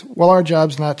 2 weeks. Well, our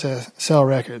job's not to sell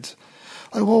records.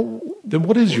 Like, well, then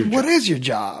what is your job? What is your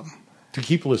job? To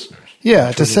keep listeners.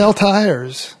 Yeah, to sell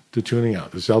tires. To tuning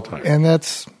out, to sell tires. And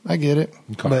I get it.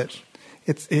 But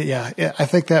I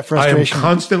think that frustration. I am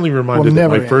constantly reminded that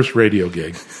my first radio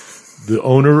gig, the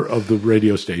owner of the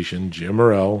radio station, Jim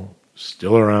Morrell,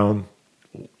 still around,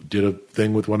 did a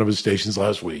thing with one of his stations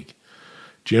last week.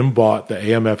 Jim bought the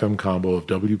AM/FM combo of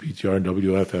WPTR and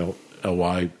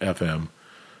WFLY FM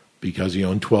because he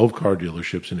owned 12 car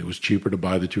dealerships, and it was cheaper to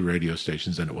buy the two radio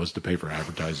stations than it was to pay for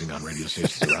advertising on radio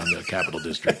stations around the Capital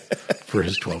District for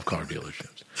his 12 car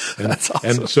dealerships. And, That's awesome.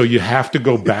 And so you have to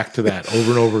go back to that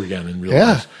over and over again and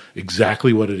realize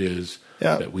exactly what it is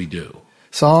that we do.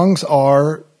 Songs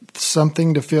are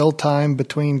something to fill time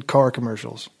between car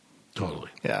commercials. Totally.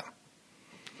 Yeah.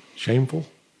 Shameful?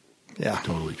 Yeah.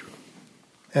 Totally true.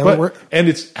 And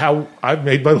it's how I've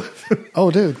made my living.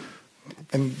 Oh, dude.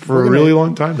 And for a really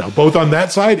long time now, both on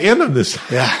that side and on this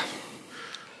side.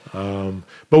 Yeah.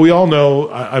 But we all know,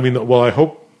 I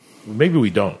hope, maybe we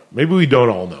don't. Maybe we don't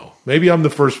all know. Maybe I'm the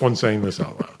first one saying this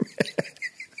out loud.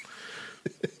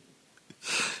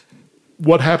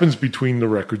 What happens between the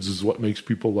records is what makes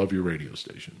people love your radio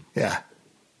station. Yeah.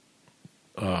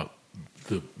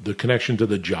 The connection to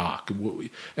the jock.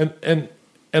 And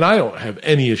I don't have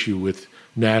any issue with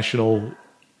national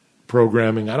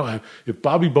programming. If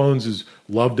Bobby Bones is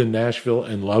loved in Nashville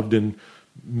and loved in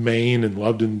Maine and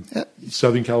loved in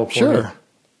Southern California, sure.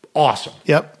 Awesome.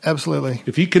 Yep, absolutely.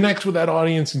 If he connects with that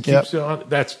audience and keeps it on,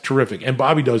 that's terrific. And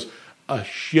Bobby does a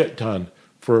shit ton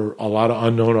for a lot of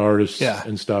unknown artists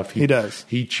and stuff. He does.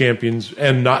 He champions,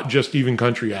 and not just even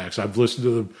country acts. I've listened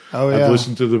to the I've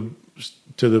listened to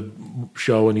the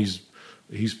show, and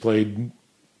he's played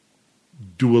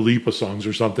Dua Lipa songs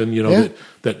or something,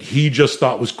 that he just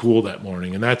thought was cool that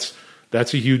morning, and that's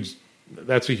a huge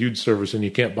service, and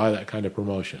you can't buy that kind of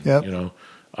promotion. Yep.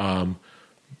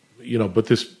 But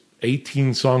this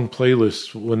 18-song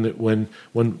playlist, when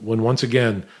once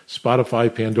again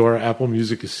Spotify, Pandora, Apple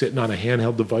Music is sitting on a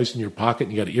handheld device in your pocket,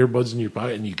 and you got earbuds in your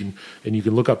pocket, and you can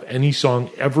look up any song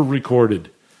ever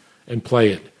recorded and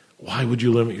play it. Why would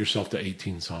you limit yourself to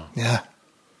 18 songs? Yeah.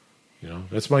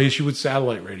 That's my issue with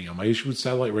satellite radio. My issue with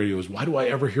satellite radio is, why do I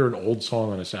ever hear an old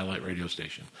song on a satellite radio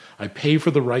station? I pay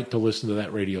for the right to listen to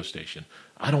that radio station.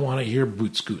 I don't want to hear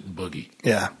Boot Scoot and Boogie.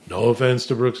 Yeah. No offense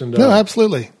to Brooks and Dunn. No,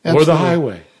 absolutely. Or The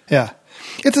Highway. Yeah.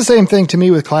 It's the same thing to me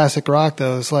with classic rock,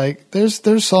 though. It's like,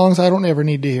 there's songs I don't ever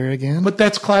need to hear again. But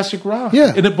that's classic rock.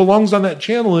 Yeah. And it belongs on that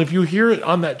channel. And if you hear it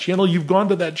on that channel, you've gone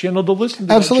to that channel to listen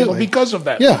to that channel because of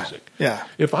that music. Yeah.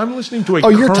 If I'm listening to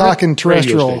you're talking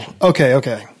terrestrial. Station,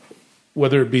 okay.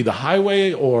 Whether it be The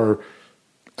Highway or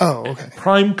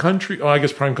Prime Country. Oh, I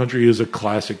guess Prime Country is a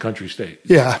classic country state.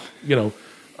 Yeah. If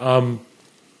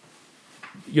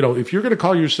you're going to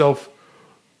call yourself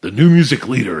the new music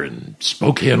leader in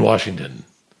Spokane, Washington,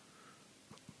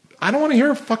 I don't want to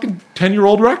hear a fucking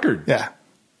 10-year-old record. Yeah.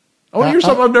 I want to hear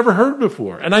something I've never heard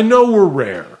before. And I know we're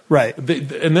rare. Right.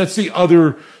 And that's the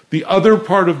other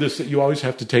part of this that you always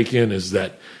have to take in, is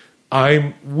that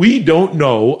we don't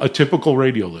know a typical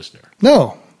radio listener.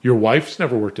 No. Your wife's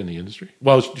never worked in the industry.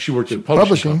 Well, she worked at a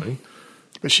publishing company.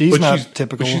 But she's not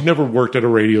typical. But she's never worked at a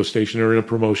radio station or in a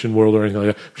promotion world or anything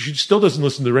like that. She still doesn't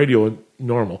listen to radio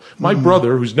normal. My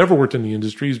brother, who's never worked in the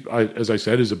industry, as I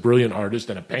said, is a brilliant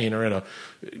artist and a painter and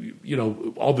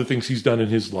all the things he's done in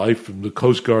his life, from the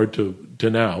Coast Guard to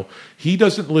now. He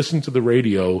doesn't listen to the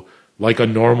radio like a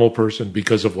normal person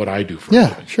because of what I do for a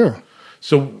living. Yeah, sure.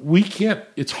 So we can't,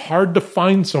 it's hard to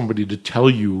find somebody to tell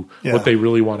you what they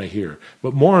really want to hear.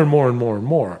 But more and more and more and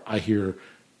more, I hear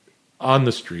on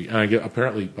the street, and I get,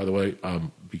 apparently, by the way,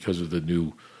 because of the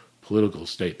new political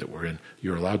state that we're in,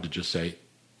 you're allowed to just say,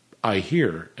 I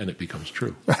hear, and it becomes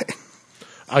true. Right.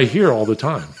 I hear all the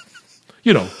time,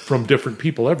 you know, from different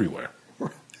people everywhere.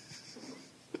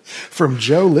 From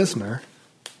Joe Listener.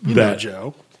 You know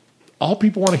Joe. All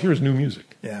people want to hear is new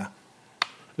music. Yeah.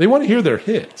 They want to hear their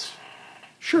hits.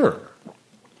 Sure.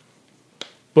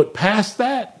 But past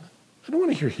that, I don't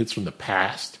want to hear hits from the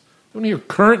past. I want to hear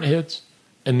current hits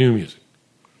and new music.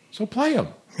 So play them.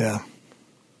 Yeah.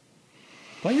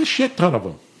 Play a shit ton of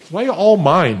them. Play all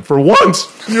mine for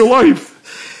once in your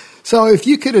life. So if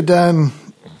you could have done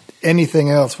anything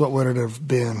else, what would it have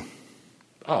been?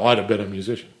 Oh, I'd have been a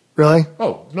musician. Really?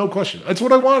 Oh, no question. That's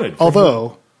what I wanted.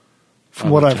 Although, from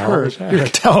what I've heard, hack. you're a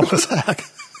talentless hack.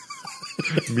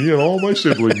 Me and all my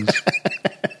siblings.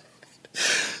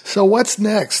 So what's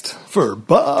next for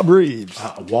Bob Reeves?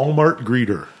 Walmart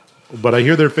greeter. But I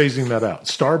hear they're phasing that out.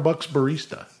 Starbucks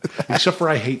barista. Except for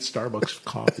I hate Starbucks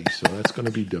coffee, so that's going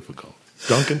to be difficult.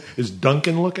 Dunkin'? Is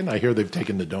Dunkin' looking? I hear they've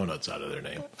taken the donuts out of their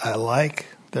name. I like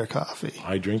their coffee.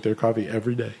 I drink their coffee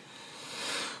every day.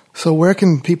 So where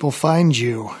can people find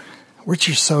you? Where's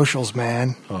your socials,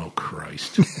 man? Oh,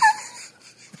 Christ.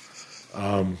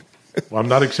 Well, I'm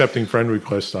not accepting friend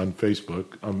requests on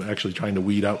Facebook. I'm actually trying to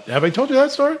weed out. Have I told you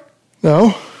that story?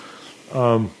 No.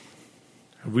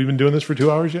 Have we been doing this for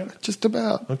 2 hours yet? Just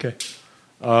about. Okay.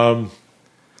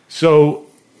 So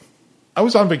I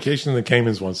was on vacation in the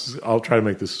Caymans once. I'll try to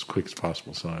make this as quick as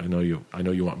possible. So I know you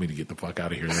want me to get the fuck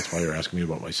out of here. That's why you're asking me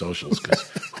about my socials, because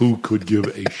who could give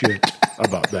a shit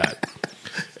about that?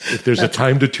 If there's a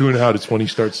time to tune out, it's when he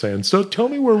starts saying, so tell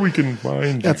me where we can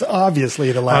find you. That's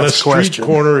obviously the last on a street question.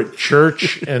 Corner at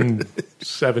Church and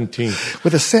 17th.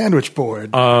 With a sandwich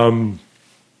board.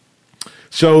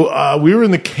 So we were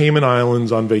in the Cayman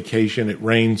Islands on vacation. It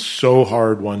rained so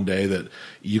hard one day that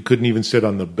you couldn't even sit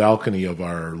on the balcony of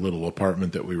our little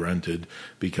apartment that we rented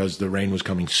because the rain was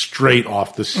coming straight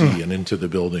off the sea and into the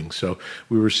building. So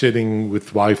we were sitting with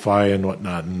Wi-Fi and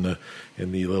whatnot in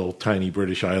the little tiny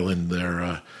British island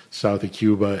there south of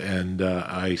Cuba, and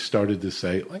I started to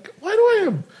say, like, why do I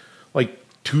have like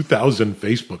 2,000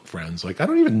 Facebook friends? Like, I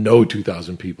don't even know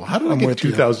 2,000 people. How did I get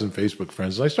 2,000 Facebook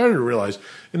friends? And I started to realize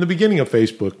in the beginning of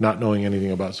Facebook, not knowing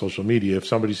anything about social media, if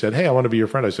somebody said, hey, I want to be your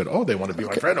friend, I said, oh, they want to be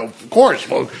my friend? Oh, of course.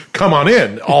 Well, come on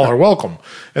in. All are welcome.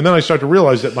 And then I start to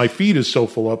realize that my feed is so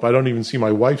full up, I don't even see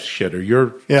my wife's shit or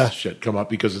your shit come up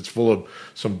because it's full of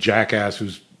some jackass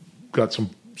who's got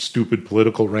some stupid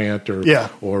political rant or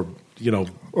you know.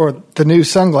 Or the new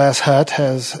Sunglass Hut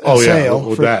has a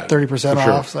sale for 30%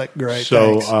 off. It's like, great,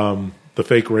 so the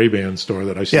fake Ray-Ban store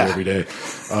that I see every day.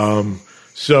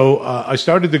 So I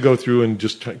started to go through and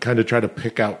just kind of try to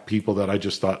pick out people that I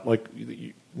just thought, like,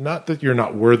 not that you're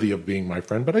not worthy of being my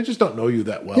friend, but I just don't know you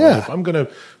that well. Yeah. If I'm going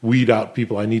to weed out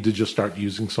people, I need to just start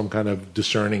using some kind of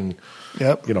discerning,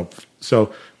 you know.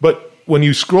 So, but when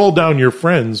you scroll down your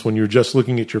friends, when you're just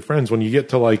looking at your friends, when you get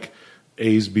to like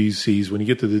A's, B's, C's, when you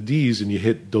get to the D's and you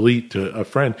hit delete to a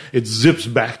friend, it zips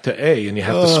back to A and you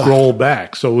have to scroll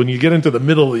back. So when you get into the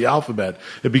middle of the alphabet,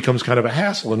 it becomes kind of a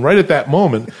hassle. And right at that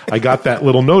moment, I got that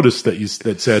little notice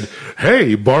that said,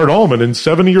 hey, Bart Allman and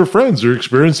 7 of your friends are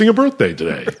experiencing a birthday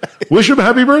today. Wish them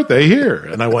happy birthday here.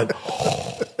 And I went,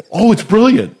 oh, it's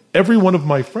brilliant. Every one of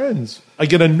my friends, I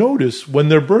get a notice when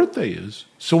their birthday is.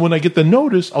 So when I get the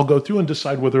notice, I'll go through and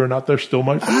decide whether or not they're still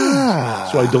my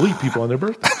friends. So I delete people on their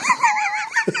birthday.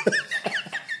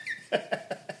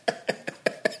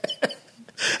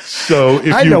 So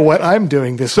if I know what I'm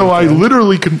doing this So weekend. I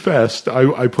literally confessed.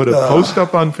 I put a post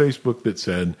up on Facebook that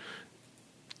said,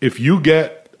 if you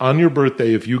get, on your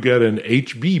birthday, if you get an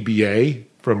HBBA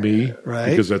from me,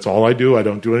 because that's all I do. I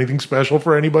don't do anything special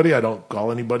for anybody. I don't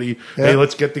call anybody, hey,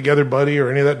 let's get together, buddy,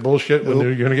 or any of that bullshit. When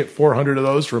you're going to get 400 of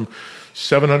those from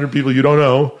 700 people you don't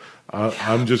know,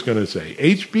 I'm just going to say,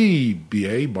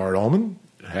 HBBA, Bart Allman,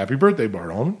 happy birthday,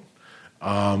 Bart Allman.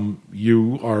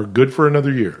 You are good for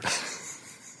another year.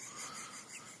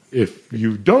 If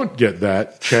you don't get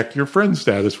that, check your friend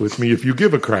status with me. If you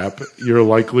give a crap, you're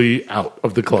likely out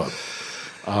of the club.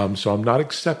 So I'm not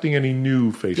accepting any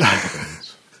new Facebook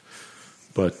friends.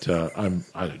 But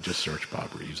I just search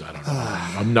Bob Reeves. I don't know.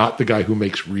 I'm not the guy who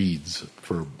makes reeds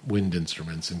for wind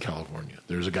instruments in California.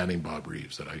 There's a guy named Bob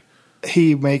Reeves that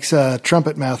He makes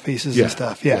trumpet mouthpieces and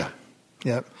stuff. Yeah.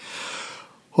 Yep.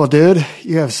 Well, dude,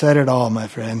 you have said it all, my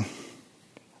friend.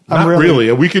 Not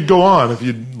really. We could go on if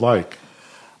you'd like.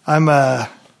 I'm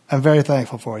very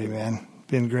thankful for you, man.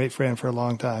 Been a great friend for a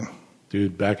long time.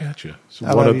 Dude, back at you. So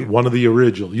one of the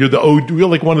original. You're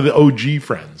like one of the OG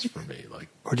friends for me, like,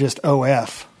 or just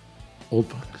OF. Old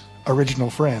fucks. Original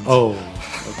friends. Oh,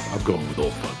 I'm going with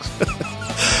old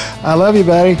fucks. I love you,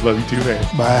 buddy. Love you too,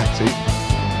 man. Bye. See you.